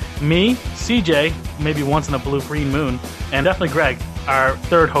Anime. Me, CJ, maybe once in a blue-green moon, and definitely Greg, our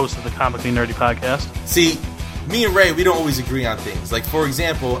third host of the Comically Nerdy podcast. See, me and Ray, we don't always agree on things. Like, for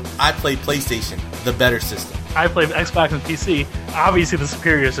example, I play PlayStation, the better system. I play Xbox and PC, obviously the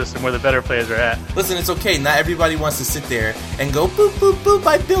superior system where the better players are at. Listen, it's okay. Not everybody wants to sit there and go, boop, boop, boop,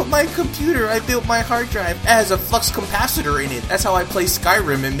 I built my computer, I built my hard drive. It has a flux capacitor in it. That's how I play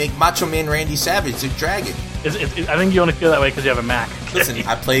Skyrim and make Macho Man Randy Savage a dragon. I think you only feel that way because you have a Mac. Listen,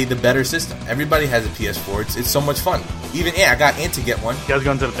 I play the better system. Everybody has a PS4. It's so much fun. Even I got Ant to get one. You guys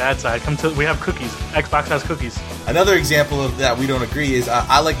going to the bad side. We have cookies. Xbox has cookies. Another example of that we don't agree is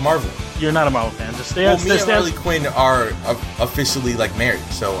I like Marvel. You're not a Marvel fan. Just stay Well, on me and Harley Quinn are officially like married,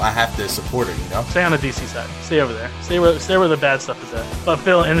 so I have to support her, you know? Stay on the DC side. Stay over there. Stay where the bad stuff is at. But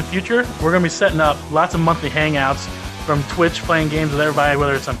Phil, in the future, we're going to be setting up lots of monthly hangouts from Twitch, playing games with everybody,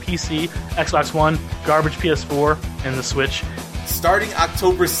 whether it's on PC, Xbox One, garbage PS4, and the Switch. Starting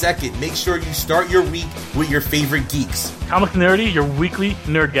October 2nd, make sure you start your week with your favorite geeks. Comic Nerdy, your weekly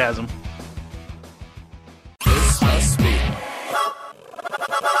nerdgasm.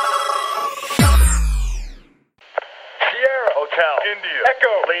 Sierra Hotel, India,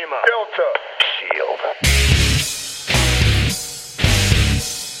 Echo, Lima, Delta, Shield.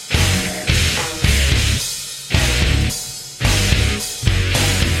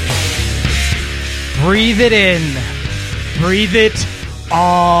 Breathe it in. Breathe it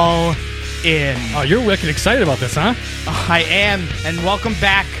all in. Oh, you're wicked excited about this, huh? I am, and welcome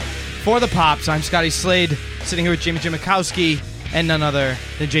back for the Pops. I'm Scotty Slade, sitting here with Jamie Jimikowski and none other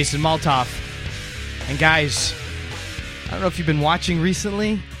than Jason Maltoff. And guys, I don't know if you've been watching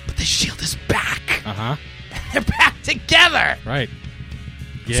recently, but the Shield is back. Uh-huh. They're back together. Right.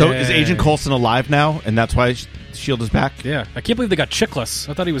 So is Agent Coulson alive now, and that's why Shield is back? Yeah. I can't believe they got Chickless.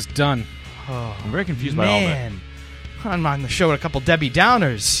 I thought he was done. I'm very confused by all that. Man, I'm on the show with a couple Debbie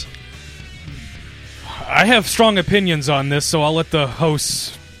Downers. I have strong opinions on this, so I'll let the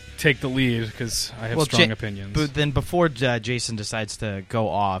hosts take the lead because I have strong opinions. But then before Jason decides to go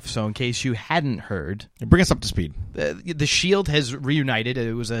off, so in case you hadn't heard, Bring us up to speed. the Shield has reunited.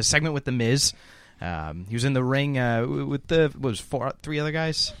 It was a segment with The Miz. He was in the ring with three other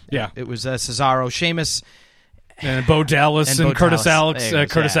guys. Yeah. It was Cesaro, Sheamus, and Bo Dallas and Bo Curtis Dallas.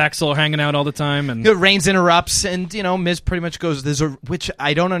 Curtis Yeah. Axel hanging out all the time. And Reigns interrupts, and Miz pretty much goes. Which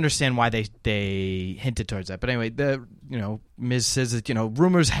I don't understand why they hinted towards that. But anyway, Miz says that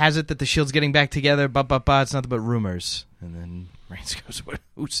rumors has it that the Shield's getting back together. It's nothing but rumors. And then Reigns goes,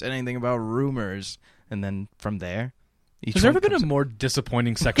 "Who said anything about rumors?" And then from there, has there ever been a more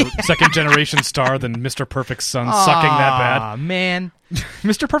disappointing second generation star than Mr. Perfect's son sucking that bad? Ah, man.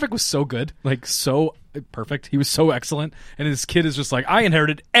 Mr. Perfect was so good, like so perfect. He was so excellent, and his kid is just like, I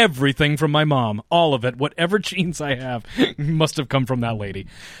inherited everything from my mom, all of it, whatever genes I have must have come from that lady.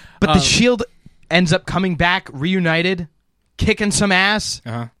 But the Shield ends up coming back, reunited, kicking some ass.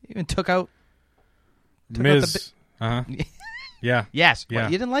 Even took out Miz. Yeah. Yes. Yeah.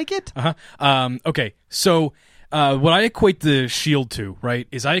 What, you didn't like it? Okay, so what I equate the Shield to, right,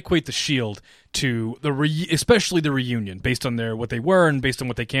 is I equate the Shield to especially the reunion, based on what they were and based on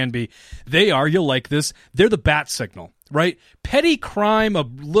what they can be. They are, you'll like this, they're the bat signal, right? Petty crime, a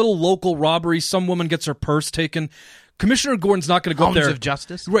little local robbery, some woman gets her purse taken. Commissioner Gordon's not going to go up there. Homes of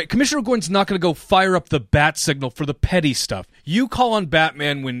Justice? Right. Commissioner Gordon's not going to go fire up the bat signal for the petty stuff. You call on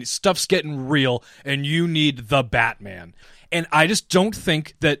Batman when stuff's getting real and you need the Batman. And I just don't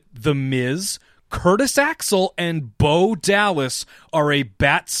think that The Miz, Curtis Axel, and Bo Dallas are a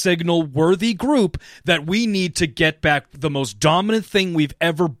bat signal worthy group that we need to get back the most dominant thing we've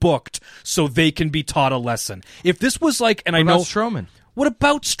ever booked so they can be taught a lesson. If this was like, and What I know about Strowman? What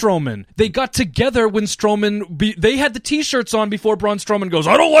about Strowman? They got together when Strowman... they had the T-shirts on before Braun Strowman goes,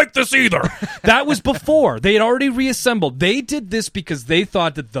 I don't like this either. That was before. They had already reassembled. They did this because they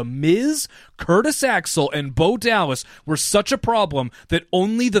thought that The Miz, Curtis Axel, and Bo Dallas were such a problem that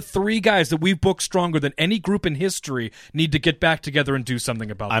only the three guys that we've booked stronger than any group in history need to get back together and do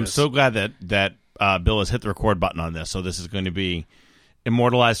something about I'm this. so glad that Bill has hit the record button on this, so this is going to be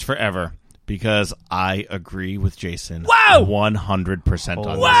immortalized forever. Because I agree with Jason 100%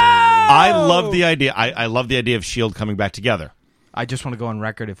 on this. I love the idea. I love the idea of S.H.I.E.L.D. coming back together. I just want to go on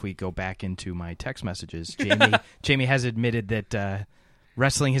record, if we go back into my text messages, Jamie has admitted that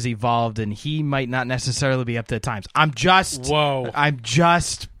wrestling has evolved and he might not necessarily be up to the times. I'm just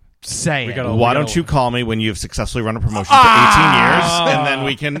saying. Why don't you call me when you've successfully run a promotion for 18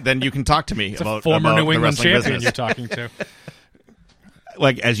 years, and then you can talk to me about former New England the champion business. you're talking to.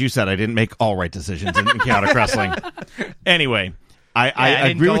 Like, as you said, I didn't make all right decisions in chaotic wrestling. Anyway, I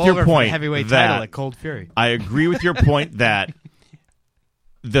agree with your point. Heavyweight that title at Cold Fury. I agree with your point that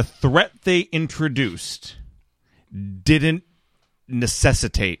the threat they introduced didn't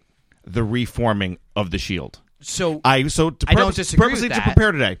necessitate the reforming of the Shield. I don't disagree purposely with that. to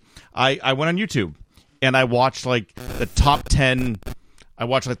prepare today, I went on YouTube and I watched like the top 10. I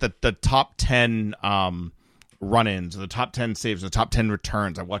watched like the top 10 run-ins, the top 10 saves, the top 10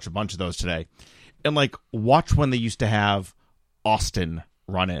 returns. I watched a bunch of those today. And like, watch when they used to have Austin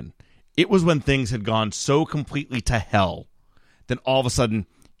run in. It was when things had gone so completely to hell. Then all of a sudden,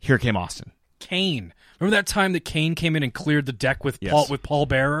 here came Austin. Kane. Remember that time that Kane came in and cleared the deck with Yes. Paul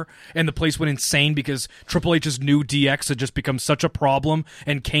Bearer, and the place went insane because Triple H's new DX had just become such a problem,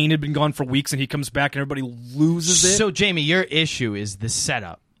 and Kane had been gone for weeks, and he comes back and everybody loses it. So, Jamie, your issue is the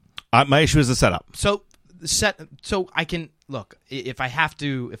setup. My issue is the setup. So I can look, if I have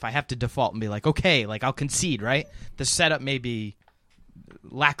to default and be like, okay, like I'll concede, right? The setup may be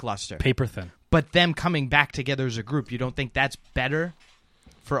lackluster, Paper thin. but them coming back together as a group, you don't think that's better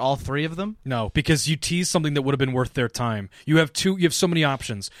for all three of them? No, because you tease something that would have been worth their time. You have so many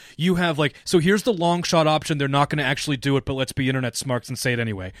options. You have so here's the long shot option. They're not going to actually do it, but let's be internet smarts and say it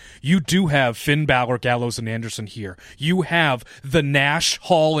anyway. You do have Finn Balor, Gallows, and Anderson here. You have the Nash,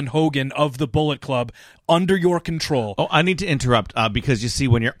 Hall, and Hogan of the Bullet Club under your control. Oh, I need to interrupt because you see,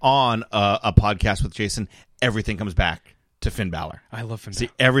 when you're on a podcast with Jason, everything comes back to Finn Balor. I love Finn See,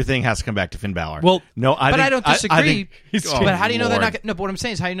 Balor. everything has to come back to Finn Balor. Well, no, I don't disagree. but But how do you know they're not? No, but what I'm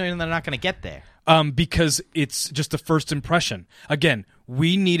saying is, how do you know they're not going to get there? because it's just the first impression. Again,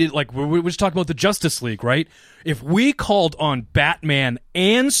 we needed, like, we just talking about the Justice League, right? If we called on Batman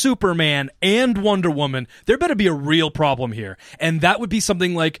and Superman and Wonder Woman, there better be a real problem here. And that would be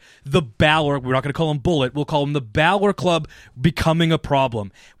something like the Balor, we're not going to call him Bullet, we'll call him the Balor Club becoming a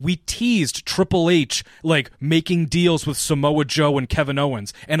problem. We teased Triple H, like, making deals with Samoa Joe and Kevin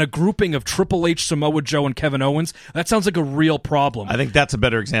Owens, and a grouping of Triple H, Samoa Joe, and Kevin Owens. That sounds like a real problem. I think that's a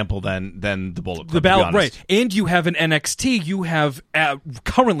better example than the Bullet Club, the Balor, right? And you have an NXT. You have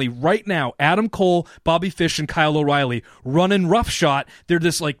currently, right now, Adam Cole, Bobby Fish, and Kyle O'Reilly running roughshod. They're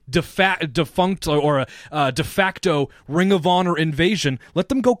this like defunct or a de facto Ring of Honor invasion. Let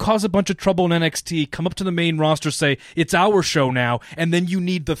them go cause a bunch of trouble in NXT. Come up to the main roster, say it's our show now, and then you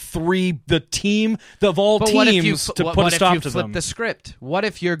need the team of all teams to put a stop to them. What if you flip the script? What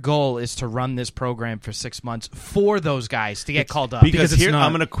if your goal is to run this program for 6 months for those guys to get called up? Because here,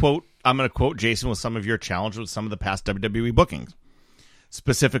 I'm going to quote Jason with some of your challenge with some of the past WWE bookings.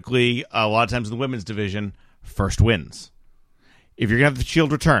 Specifically, a lot of times in the women's division, first wins. If you're going to have the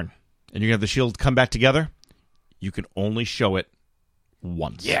Shield return and you're going to have the Shield come back together, you can only show it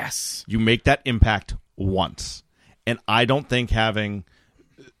once. Yes. You make that impact once. And I don't think having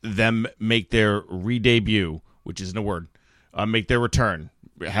them make their re-debut, which isn't a word, make their return,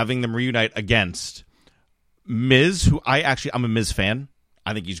 having them reunite against Miz, who I'm a Miz fan.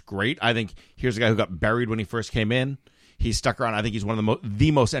 I think he's great. I think here's a guy who got buried when he first came in. He's stuck around. I think he's one of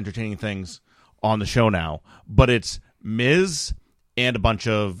the most entertaining things on the show now. But it's Miz and a bunch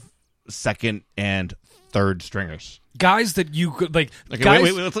of second and third stringers, guys that you could like. Okay, guys,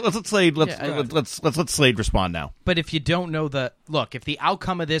 wait. Let's let Slade. Let's let Slade respond now. But if you don't know if the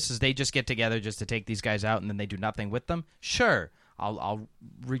outcome of this is they just get together just to take these guys out and then they do nothing with them, sure, I'll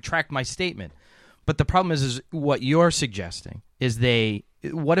retract my statement. But the problem is what you're suggesting is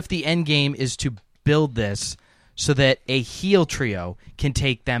what if the end game is to build this so that a heel trio can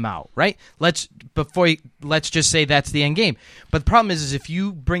take them out, right? Let's just say that's the end game. But the problem is if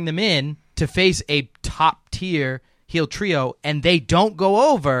you bring them in to face a top tier heel trio and they don't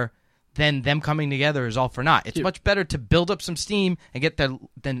go over, then them coming together is all for naught. It's much better to build up some steam and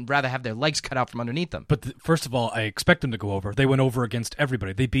than rather have their legs cut out from underneath them. But first of all, I expect them to go over. They went over against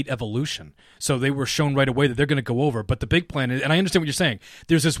everybody. They beat Evolution. So they were shown right away that they're going to go over. But the big plan is, and I understand what you're saying,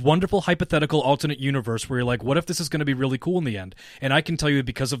 there's this wonderful hypothetical alternate universe where you're like, what if this is going to be really cool in the end? And I can tell you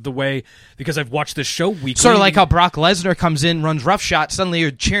because I've watched this show weekly. Sort of like how Brock Lesnar comes in, runs roughshod, suddenly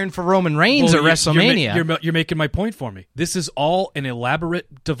you're cheering for Roman Reigns at WrestleMania. You're making my point for me. This is all an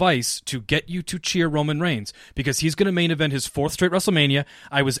elaborate device to get you to cheer Roman Reigns because he's going to main event his 4th straight WrestleMania.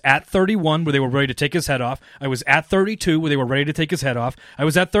 I was at 31 where they were ready to take his head off. I was at 32 where they were ready to take his head off. I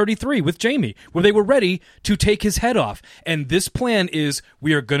was at 33 with Jamie where they were ready to take his head off. And this plan is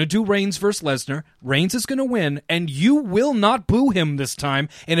we are going to do Reigns versus Lesnar. Reigns is going to win, and you will not boo him this time.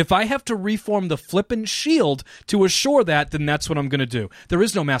 And if I have to reform the flippin' Shield to assure that, then that's what I'm going to do. There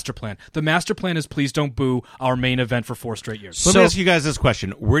is no master plan. The master plan is please don't boo our main event for 4 straight years. So let me ask you guys this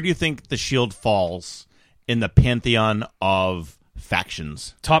question. Where do you think the Shield falls in the pantheon of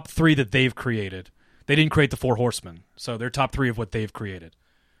factions? Top 3 that they've created. They didn't create the 4 Horsemen, so they're top 3 of what they've created.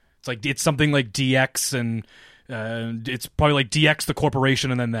 It's something like DX, and it's probably like DX, the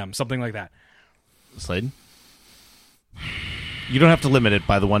corporation, and then them, something like that. Slade? You don't have to limit it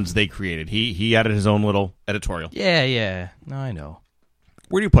by the ones they created. He added his own little editorial. Yeah. No, I know.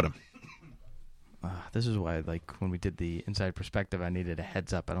 Where do you put him? This is why, when we did the Inside Perspective, I needed a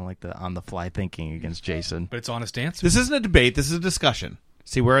heads up. I don't like the on-the-fly thinking against Jason. But it's honest answer. This isn't a debate. This is a discussion.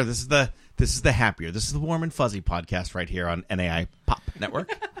 See, where this is the happier. This is the warm and fuzzy podcast right here on NAI Pop Network.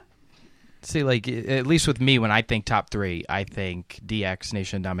 See, at least with me, when I think top 3, I think DX,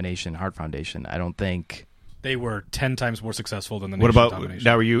 Nation Domination, Heart Foundation. I don't think they were 10 times more successful than the Nation Domination.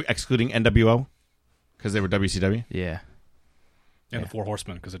 Now? Are you excluding NWO because they were WCW? Yeah. And the 4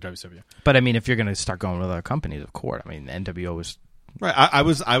 Horsemen because of WCW. But I mean, if you're going to start going with other companies, of course. I mean, NWO was right. I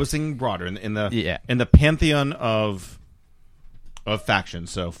was thinking broader in the pantheon of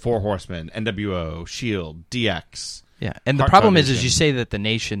factions. So 4 Horsemen, NWO, Shield, DX. Yeah, and the problem is you say that the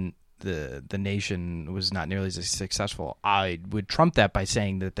Nation was not nearly as successful. I would trump that by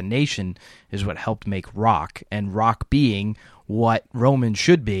saying that the Nation is what helped make Rock, and Rock being what Roman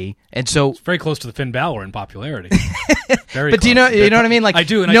should be, and so it's very close to the Finn Balor in popularity. Very but close. Do you know what I mean? Like I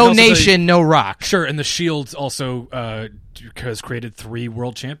do. And no Nation, no Rock. Sure, and the Shield also has created 3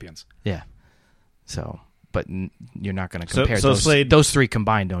 world champions. Yeah. So, but you're not going to compare those. Slade, those 3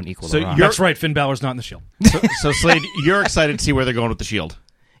 combined don't equal the Rock. That's right. Finn Balor's not in the Shield. So Slade, you're excited to see where they're going with the Shield.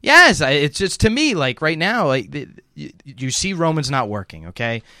 Yes, it's just, to me, like right now, like you see Roman's not working,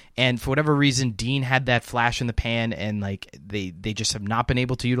 okay, and for whatever reason, Dean had that flash in the pan, and like they just have not been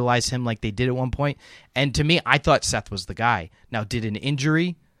able to utilize him like they did at one point. And to me, I thought Seth was the guy. Now, did an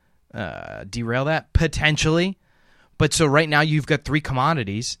injury derail that? Potentially, but so right now you've got 3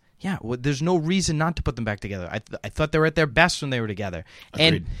 commodities. Yeah, well, there's no reason not to put them back together. I thought they were at their best when they were together. Agreed.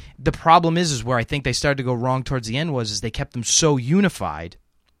 And the problem is where I think they started to go wrong towards the end is they kept them so unified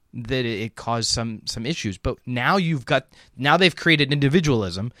that it caused some issues. But now they've created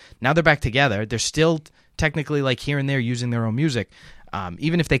individualism. Now they're back together. They're still technically like here and there using their own music.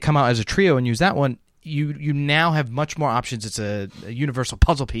 Even if they come out as a trio and use that one, you now have much more options. It's a universal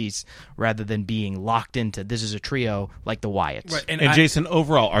puzzle piece rather than being locked into this is a trio like the Wyatts. Right, And Jason,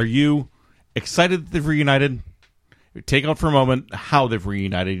 overall, are you excited that they've reunited? Take out for a moment how they've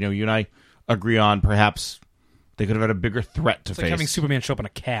reunited. You know, you and I agree on perhaps they could have had a bigger threat to It's face. like having Superman show up in a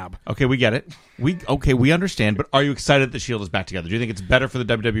cab. Okay, we get it. We understand. But are you excited that the Shield is back together? Do you think it's better for the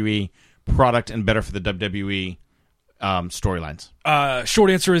WWE product and better for the WWE storylines? Short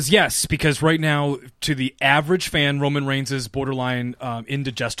answer is yes, because right now, to the average fan, Roman Reigns is borderline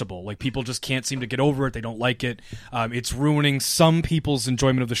indigestible. Like, people just can't seem to get over it. They don't like it. It's ruining some people's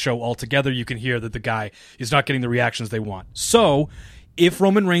enjoyment of the show altogether. You can hear that the guy is not getting the reactions they want. So, if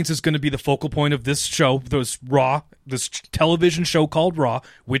Roman Reigns is going to be the focal point of this show, this television show called Raw,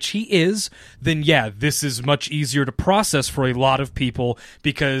 which he is, then yeah, this is much easier to process for a lot of people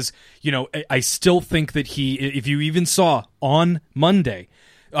because, you know, I still think that if you even saw on Monday,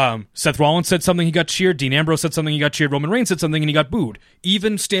 Seth Rollins said something, he got cheered. Dean Ambrose said something, he got cheered. Roman Reigns said something, and he got booed,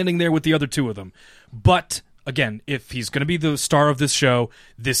 even standing there with the other 2 of them. But again, if he's going to be the star of this show,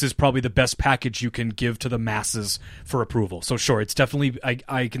 this is probably the best package you can give to the masses for approval. So sure, it's definitely,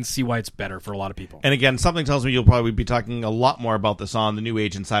 I can see why it's better for a lot of people. And again, something tells me you'll probably be talking a lot more about this on the New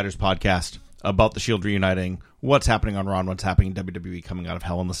Age Insiders podcast, about the Shield reuniting, what's happening on Raw, and what's happening in WWE coming out of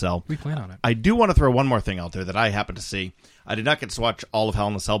Hell in the Cell. We plan on it. I do want to throw one more thing out there that I happened to see. I did not get to watch all of Hell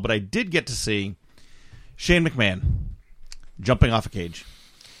in the Cell, but I did get to see Shane McMahon jumping off a cage.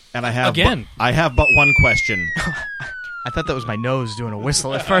 And I have but one question. I thought that was my nose doing a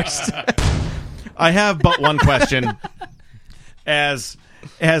whistle at first. I have but one question. As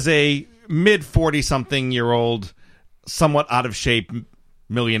a mid-40-something-year-old, somewhat out-of-shape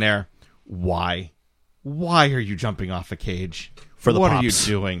millionaire, why? Why are you jumping off a cage? For the what pops. are you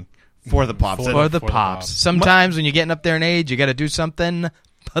doing? For the pops. For the pops. Sometimes when you're getting up there in age, you got to do something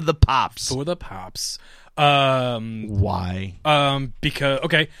for the pops. For the pops. Why? Because,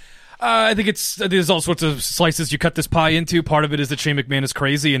 okay. I think there's all sorts of slices you cut this pie into. Part of it is that Shane McMahon is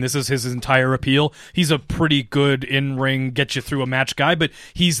crazy, and this is his entire appeal. He's a pretty good in-ring, get-you-through-a-match guy, but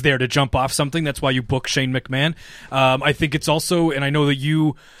he's there to jump off something. That's why you book Shane McMahon. I think it's also, and I know that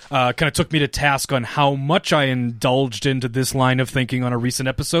you kind of took me to task on how much I indulged into this line of thinking on a recent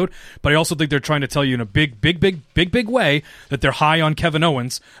episode, but I also think they're trying to tell you in a big way that they're high on Kevin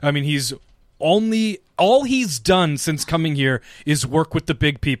Owens. I mean, all he's done since coming here is work with the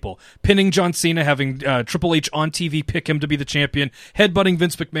big people. Pinning John Cena, having Triple H on TV pick him to be the champion, headbutting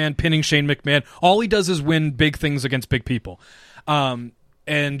Vince McMahon, pinning Shane McMahon. All he does is win big things against big people.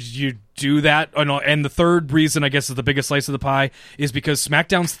 And you do that. And the third reason, I guess, is the biggest slice of the pie, is because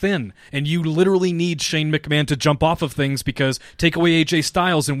SmackDown's thin. And you literally need Shane McMahon to jump off of things because take away AJ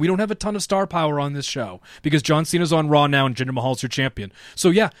Styles, and we don't have a ton of star power on this show because John Cena's on Raw now and Jinder Mahal's your champion.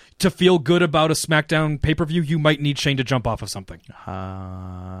 So yeah, to feel good about a SmackDown pay-per-view, you might need Shane to jump off of something.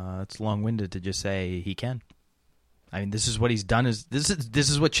 It's long-winded to just say he can. I mean, this is what he's done. This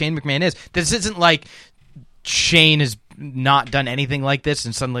is what Shane McMahon is. This isn't like Shane has not done anything like this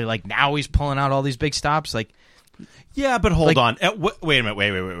and suddenly like now he's pulling out all these big stops. Like, yeah, but hold on. Wait a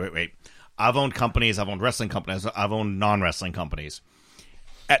minute. Wait. I've owned companies. I've owned wrestling companies. I've owned non-wrestling companies.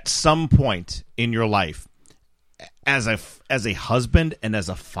 At some point in your life, as a husband and as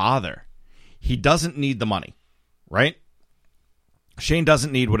a father, he doesn't need the money, right? Shane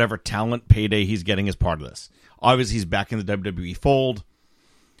doesn't need whatever talent payday he's getting as part of this. Obviously, he's back in the WWE fold.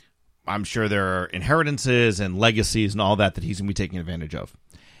 I'm sure there are inheritances and legacies and all that he's going to be taking advantage of.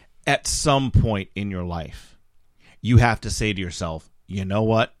 At some point in your life, you have to say to yourself, you know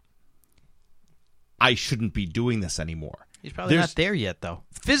what? I shouldn't be doing this anymore. He's probably not there yet, though.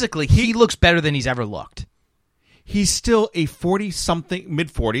 Physically, he looks better than he's ever looked. He's still a 40-something,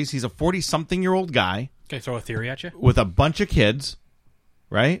 mid-40s. He's a 40-something-year-old guy. Can I throw a theory at you? With a bunch of kids,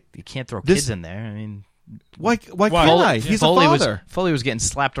 right? You can't throw kids in there. I mean... Why can't I? He's a father. Foley was getting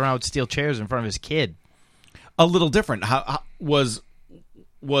slapped around with steel chairs in front of his kid. A little different. How was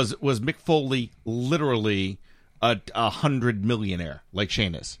Mick Foley literally a 100 millionaire like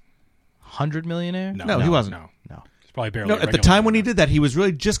Shane is. 100 millionaire? No, he wasn't. No. He's probably barely. No, a at the regular time when he millionaire. did that, he was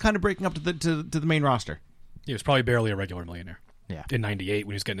really just kind of breaking up to the main roster. He was probably barely a regular millionaire. Yeah. In '98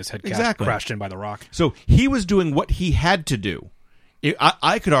 when he was getting his head Exactly. crashed in by The Rock. So he was doing what he had to do.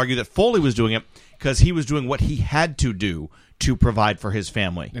 I could argue that Foley was doing it because he was doing what he had to do to provide for his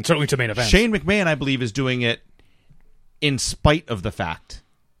family. And certainly to main event. Shane McMahon, I believe, is doing it in spite of the fact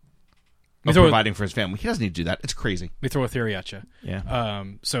of throw a- providing for his family. He doesn't need to do that. It's crazy. Let me throw a theory at you. Yeah.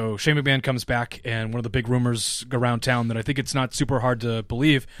 So Shane McMahon comes back, and one of the big rumors around town that I think it's not super hard to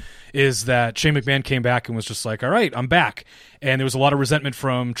believe is that Shane McMahon came back and was just like, all right, I'm back. And there was a lot of resentment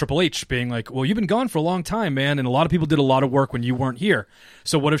from Triple H being like, well, you've been gone for a long time, man, and a lot of people did a lot of work when you weren't here.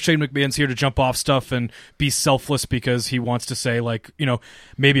 So what if Shane McMahon's here to jump off stuff and be selfless because he wants to say, like, you know,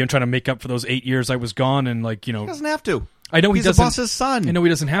 maybe I'm trying to make up for those 8 years I was gone and, like, you know. He doesn't have to. I know He's he doesn't. the boss's son. I know he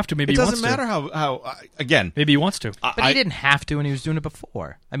doesn't have to. Maybe It he wants doesn't matter to. how again. Maybe he wants to. But he didn't have to, and he was doing it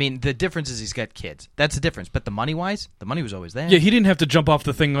before. I mean, the difference is he's got kids. That's the difference. But the money-wise, the money was always there. Yeah, he didn't have to jump off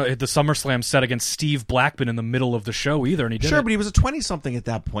the thing at the SummerSlam set against Steve Blackman in the middle of the show either, and he did Sure, it. but he was a 20-something at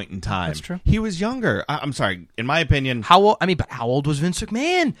that point in time. That's true. He was younger. I'm sorry. In my opinion, How old? I mean, but how old was Vince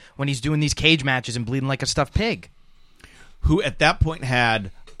McMahon when he's doing these cage matches and bleeding like a stuffed pig? who at that point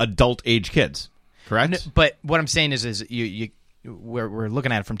had adult-age kids, correct? But what I'm saying is we're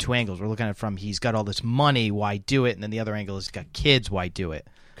looking at it from two angles. We're looking at it from he's got all this money, why do it? And then the other angle is he's got kids, why do it?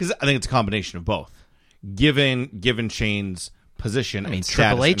 Because I think it's a combination of both. Given Shane's position, I mean, and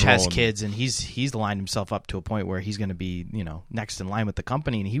Triple status H and has role in- kids, and he's lined himself up to a point where he's going to be, next in line with the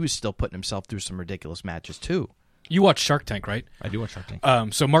company, and he was still putting himself through some ridiculous matches too. You watch Shark Tank, right? I do watch Shark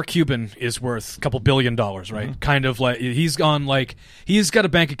Tank. So Mark Cuban is worth a couple $1 billion, right? Kind of like he's got a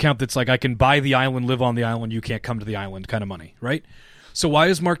bank account that's like I can buy the island, live on the island, you can't come to the island kind of money, right? So why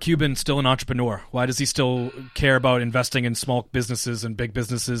is Mark Cuban still an entrepreneur? Why does he still care about investing in small businesses and big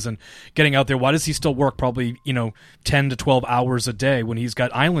businesses and getting out there? Why does he still work probably 10 to 12 hours a day when he's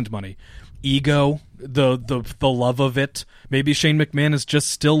got island money? Ego, the love of it. Maybe Shane McMahon is just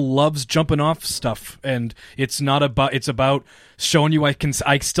still loves jumping off stuff, and it's about showing you I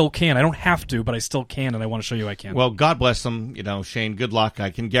still can. I don't have to, but I still can, and I want to show you I can. Well, God bless him. Shane, good luck.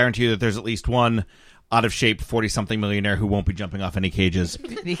 I can guarantee you that there's at least one out-of-shape 40-something millionaire who won't be jumping off any cages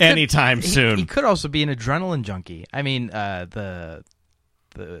anytime soon. He could also be an adrenaline junkie. I mean,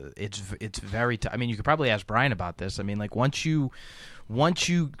 it's very. I mean, you could probably ask Brian about this. I mean, like once you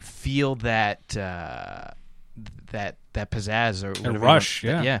feel that pizzazz or whatever, rush,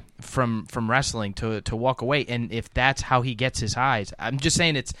 from wrestling to walk away, and if that's how he gets his highs, I'm just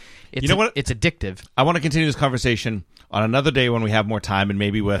saying it's it's addictive. I want to continue this conversation on another day when we have more time, and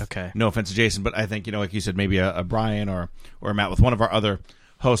maybe with no offense to Jason, but I think like you said, maybe a Brian or Matt with one of our other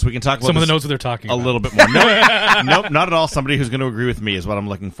hosts. We can talk about someone this that knows what they're talking a about. little bit more. Nope, not at all. Somebody who's going to agree with me is what I'm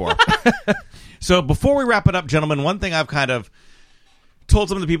looking for. So before we wrap it up, gentlemen, one thing I've kind of told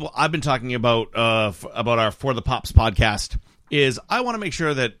some of the people I've been talking about our For the Pops podcast is I want to make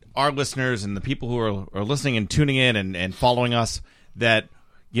sure that our listeners and the people who are listening and tuning in and following us, that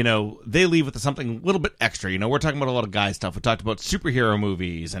they leave with something a little bit extra. We're talking about a lot of guy stuff. We talked about superhero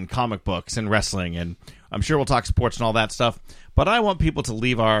movies and comic books and wrestling, and I'm sure we'll talk sports and all that stuff. But I want people to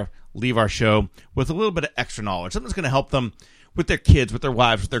leave our show with a little bit of extra knowledge, something that's going to help them with their kids, with their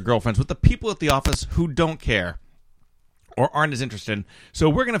wives, with their girlfriends, with the people at the office who don't care or aren't as interested. So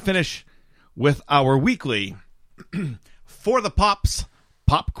we're going to finish with our weekly For the Pops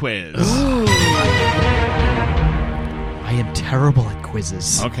pop quiz. I am terrible at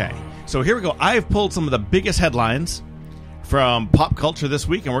quizzes. Okay, so here we go. I have pulled some of the biggest headlines from pop culture this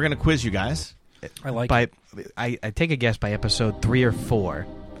week, and we're going to quiz you guys. I take a guess by episode 3 or 4.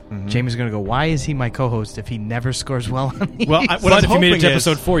 Jamie's going to go, why is he my co-host if he never scores well on these? Well, But if you made it to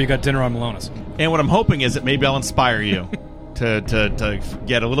episode 4, you got dinner on Malonis. And what I'm hoping is that maybe I'll inspire you to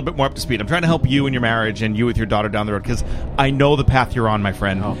get a little bit more up to speed. I'm trying to help you in your marriage and you with your daughter down the road, because I know the path you're on, my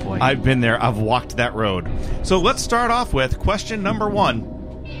friend. Oh, boy. I've been there. I've walked that road. So let's start off with question number 1.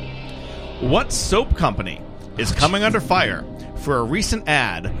 What soap company is coming under fire for a recent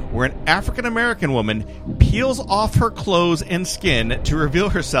ad where an African-American woman peels off her clothes and skin to reveal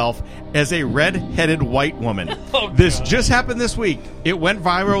herself as a red-headed white woman? This just happened this week. It went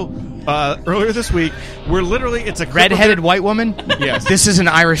viral earlier this week. Where literally it's a clip of Red-headed their- white woman? Yes. This is an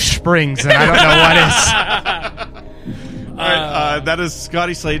Irish Springs, and I don't know what is. All right, that is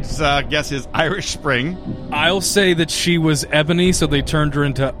Scotty Slade's guess is Irish Spring. I'll say that she was ebony, so they turned her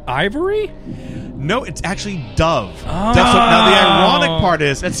into ivory? No, it's actually Dove. Now, the ironic part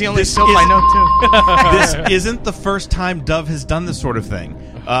is That's the only soap I know, too. this isn't the first time Dove has done this sort of thing.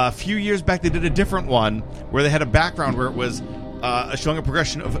 A few years back, they did a different one where they had a background where it was showing a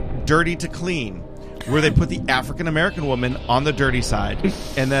progression of dirty to clean, where they put the African American woman on the dirty side,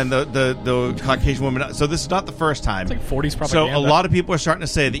 and then the Caucasian woman. So this is not the first time. It's like 40s propaganda. So a lot of people are starting to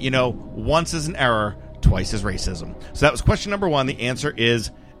say that once is an error, twice is racism. So that was question number 1. The answer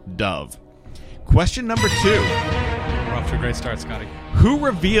is Dove. Question number 2. We're off to a great start, Scotty. Who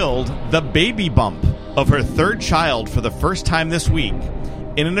revealed the baby bump of her third child for the first time this week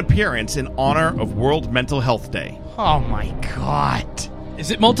in an appearance in honor of World Mental Health Day? Oh, my God.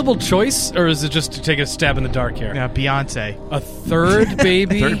 Is it multiple choice, or is it just to take a stab in the dark here? Beyonce. A third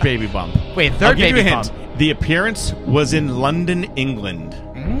baby? Third baby bump. Wait, I'll third give baby you a hint. bump. The appearance was in London, England.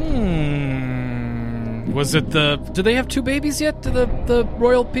 Was it the... Do they have 2 babies yet? Do the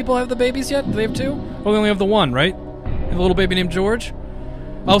royal people have the babies yet? Do they have 2? Well, they only have the one, right? Have a little baby named George?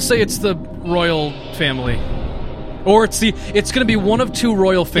 I'll say it's the royal family. Or it's going to be one of 2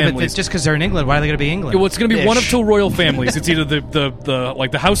 royal families. Just because they're in England, why are they going to be England? Well, it's going to be one of 2 royal families. It's either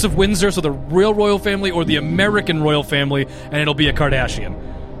the House of Windsor, so the real royal family, or the American royal family, and it'll be a Kardashian.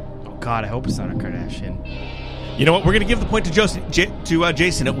 Oh, God, I hope it's not a Kardashian. You know what? We're going to give the point to Jason.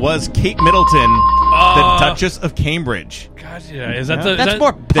 It was Kate Middleton, the Duchess of Cambridge. God, yeah. Is that That's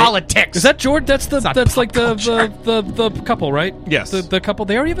more politics. Is that George? That's like culture. the couple, right? Yes. The couple.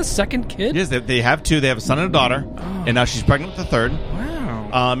 They already have a second kid? Yes, they have 2. They have a son and a daughter, and now she's pregnant with the third.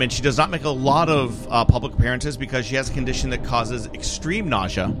 Wow. And she does not make a lot of public appearances because she has a condition that causes extreme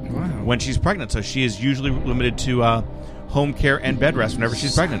nausea when she's pregnant. So she is usually limited to home care and bed rest whenever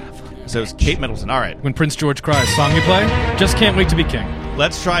she's pregnant. So it's Kate Middleton. All right. When Prince George cries, song you play? Just can't wait to be king.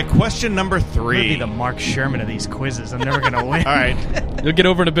 Let's try question number I'm going to 3. be the Mark Sherman of these quizzes. I'm never going to win. All right. You'll get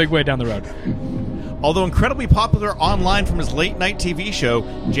over in a big way down the road. Although incredibly popular online from his late-night TV show,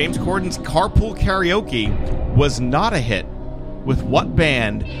 James Corden's Carpool Karaoke was not a hit with what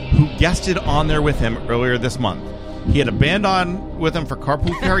band who guested on there with him earlier this month? He had a band on with him for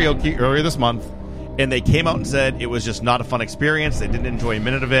Carpool Karaoke earlier this month, and they came out and said it was just not a fun experience. They didn't enjoy a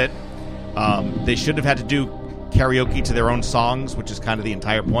minute of it. They should have had to do karaoke to their own songs, which is kind of the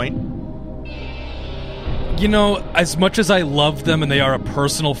entire point. As much as I love them and they are a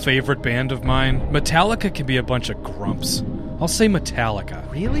personal favorite band of mine, Metallica can be a bunch of grumps. I'll say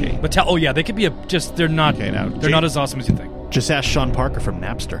Metallica. Really? Oh yeah, they could be they're not not as awesome as you think. Just ask Sean Parker from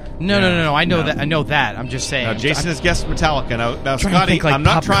Napster. No. I know that. I know that. I'm just saying. Now, Jason has guessed Metallica. Now to Scotty, think like I'm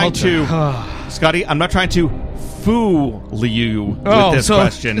not pop trying culture. to... Scotty, I'm not trying to fool you with this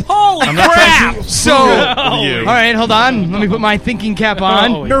question. Holy I'm not crap! trying to fool you. All right, hold on. Let me put my thinking cap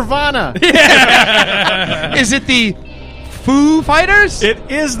on. Nirvana. Is it the Foo Fighters?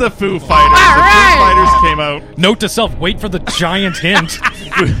 It is the Foo Fighters. All The right. Foo Fighters came out. Note to self: wait for the giant hint.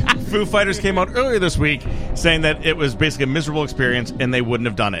 Foo Fighters came out earlier this week saying that it was basically a miserable experience and they wouldn't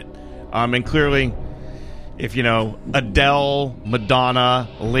have done it. And clearly, if Adele, Madonna,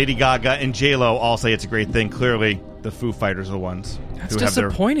 Lady Gaga, and J-Lo all say it's a great thing, clearly the Foo Fighters are the ones That's who have their...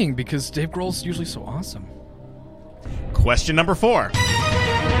 disappointing because Dave Grohl's usually so awesome. Question number 4.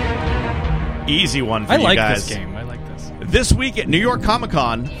 Easy one for I you like guys. this game. I like this. This week at New York Comic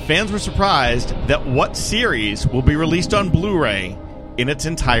Con, fans were surprised that what series will be released on Blu-ray in its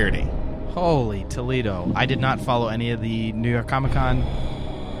entirety. Holy Toledo. I did not follow any of the New York Comic Con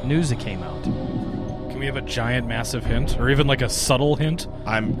news that came out. Can we have a giant, massive hint, or even like a subtle hint?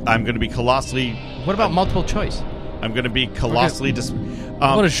 I'm going to be colossally... What about multiple choice? I'm going to be colossally...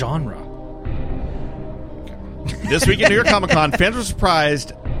 What a genre! This week at New York Comic Con, fans were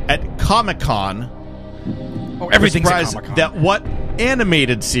surprised at Comic Con. Everything's at surprised Comic-Con. that what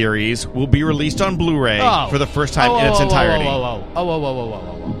animated series will be released on Blu-ray for the first time in its entirety.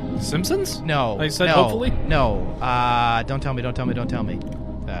 Whoa. Simpsons? No. They said no, hopefully? No. Don't tell me.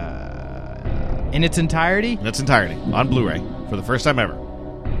 In its entirety? In its entirety. On Blu-ray. For the first time ever.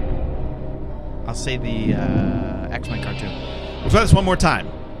 I'll say the X-Men cartoon. We'll try this one more time.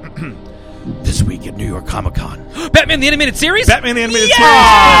 This week at New York Comic Con. Batman the Animated Series? Batman the Animated Yay! Series.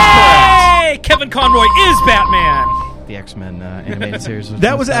 That's correct. Kevin Conroy is Batman! The X-Men animated series.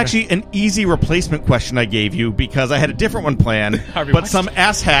 That was actually an easy replacement question I gave you because I had a different one planned. Harvey But Weinstein. some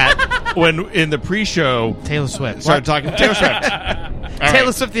asshat when in the pre-show Taylor Swift. started talking Taylor Swift.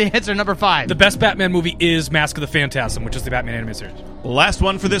 Taylor Swift, the answer number 5. The best Batman movie is Mask of the Phantasm, which is the Batman Animated Series. Last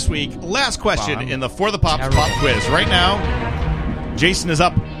one for this week. Last question Wow, in the For the Pops terrible. Pop Quiz. Right now, Jason is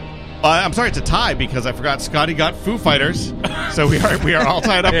up. I'm sorry, it's a tie because I forgot Scotty got Foo Fighters. So we are all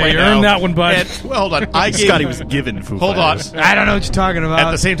tied up Yeah, right you now. earned that one, bud. And, well, hold on. I gave Scotty was given Foo Hold Fighters. on. I don't know what you're talking about. At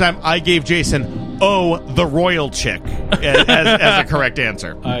the same time, I gave Jason the royal chick as a correct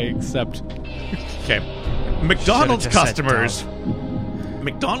answer. I accept. Okay. McDonald's customers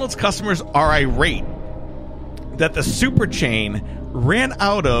are irate that the super chain ran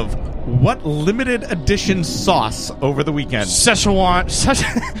out of what limited edition sauce over the weekend? Szechuan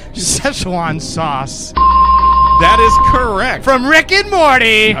sauce. That is correct. From Rick and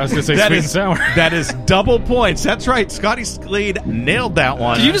Morty. I was going to say That sweet is and sour. That is double points. That's right. Scotty Slade nailed that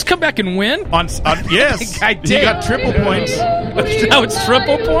one. Did you just come back and win? Yes. I did. You got triple points. Now it's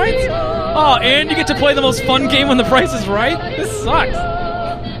triple points? Oh, and you get to play the most fun game when the price is right? This sucks.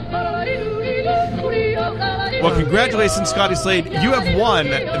 Well, congratulations, Scotty Slade. You have won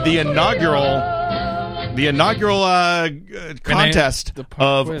the inaugural contest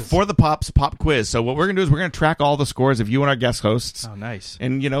of quiz. For the Pops Pop Quiz. So what we're going to do is we're going to track all the scores of you and our guest hosts. Oh, nice.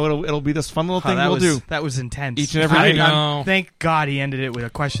 And, it'll be this fun little thing we'll do. That was intense. Each and every I week. know. Thank God he ended it with a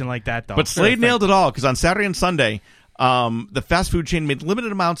question like that, though. But Slade nailed it all, because on Saturday and Sunday, the fast food chain made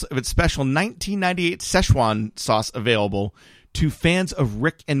limited amounts of its special 1998 Szechuan sauce available to fans of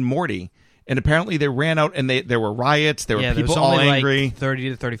Rick and Morty. And apparently they ran out, and there were riots. There were people all angry. Like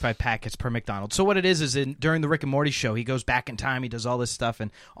 30 to 35 packets per McDonald's. So what it is during the Rick and Morty show, he goes back in time, he does all this stuff,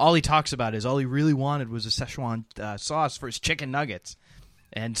 and all he talks about is all he really wanted was a Szechuan sauce for his chicken nuggets.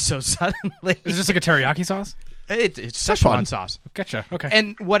 And so suddenly... Is this like a teriyaki sauce? It's Szechuan sauce. Gotcha. Okay.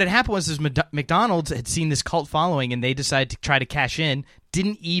 And what had happened was McDonald's had seen this cult following, and they decided to try to cash in.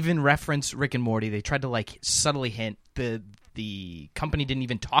 Didn't even reference Rick and Morty. They tried to subtly hint. The company didn't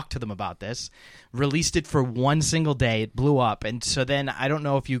even talk to them about this. Released it for one single day. It blew up. And so then, I don't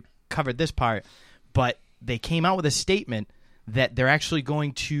know if you covered this part, but they came out with a statement that they're actually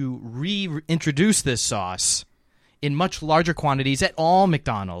going to reintroduce this sauce in much larger quantities at all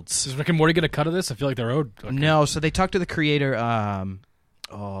McDonald's. Is Rick and Morty get a cut of this? I feel like they're owed. Okay. No, so they talked to the creator...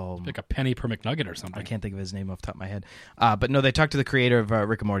 like a penny per McNugget or something. I can't think of his name off the top of my head. But no, they talked to the creator of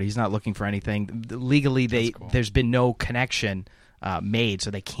Rick and Morty. He's not looking for anything. Legally, there's been no connection made,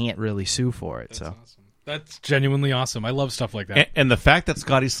 so they can't really sue for it. That's awesome. That's genuinely awesome. I love stuff like that. And the fact that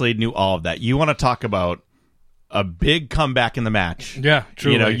Scotty Slade knew all of that. You want to talk about a big comeback in the match. Yeah,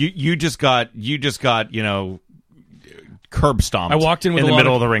 truly. You just got curb stomped. I walked in with the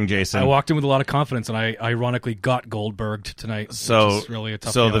middle of the ring, Jason. I walked in with a lot of confidence, and I ironically got Goldberged tonight. So which is really a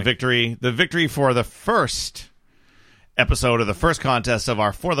tough So feeling. the victory for the first episode of the first contest of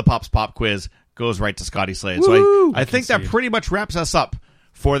our For the Pops Pop Quiz goes right to Scotty Slade. So I think that pretty much wraps us up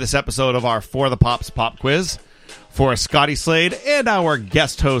for this episode of our For the Pops Pop Quiz. For Scotty Slade and our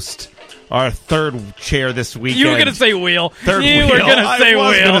guest host, our third chair this weekend. You were going to say wheel. Third you wheel. were going to say I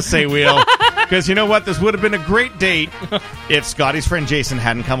was wheel. going to say wheel. Because you know what? This would have been a great date if Scotty's friend Jason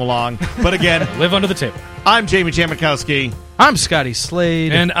hadn't come along. But again, live under the table. I'm Jamie Jamakowski. I'm Scotty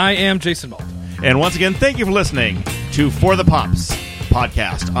Slade. And I am Jason Malta. And once again, thank you for listening to For the Pops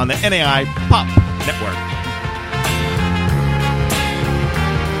podcast on the NAI Pop Network.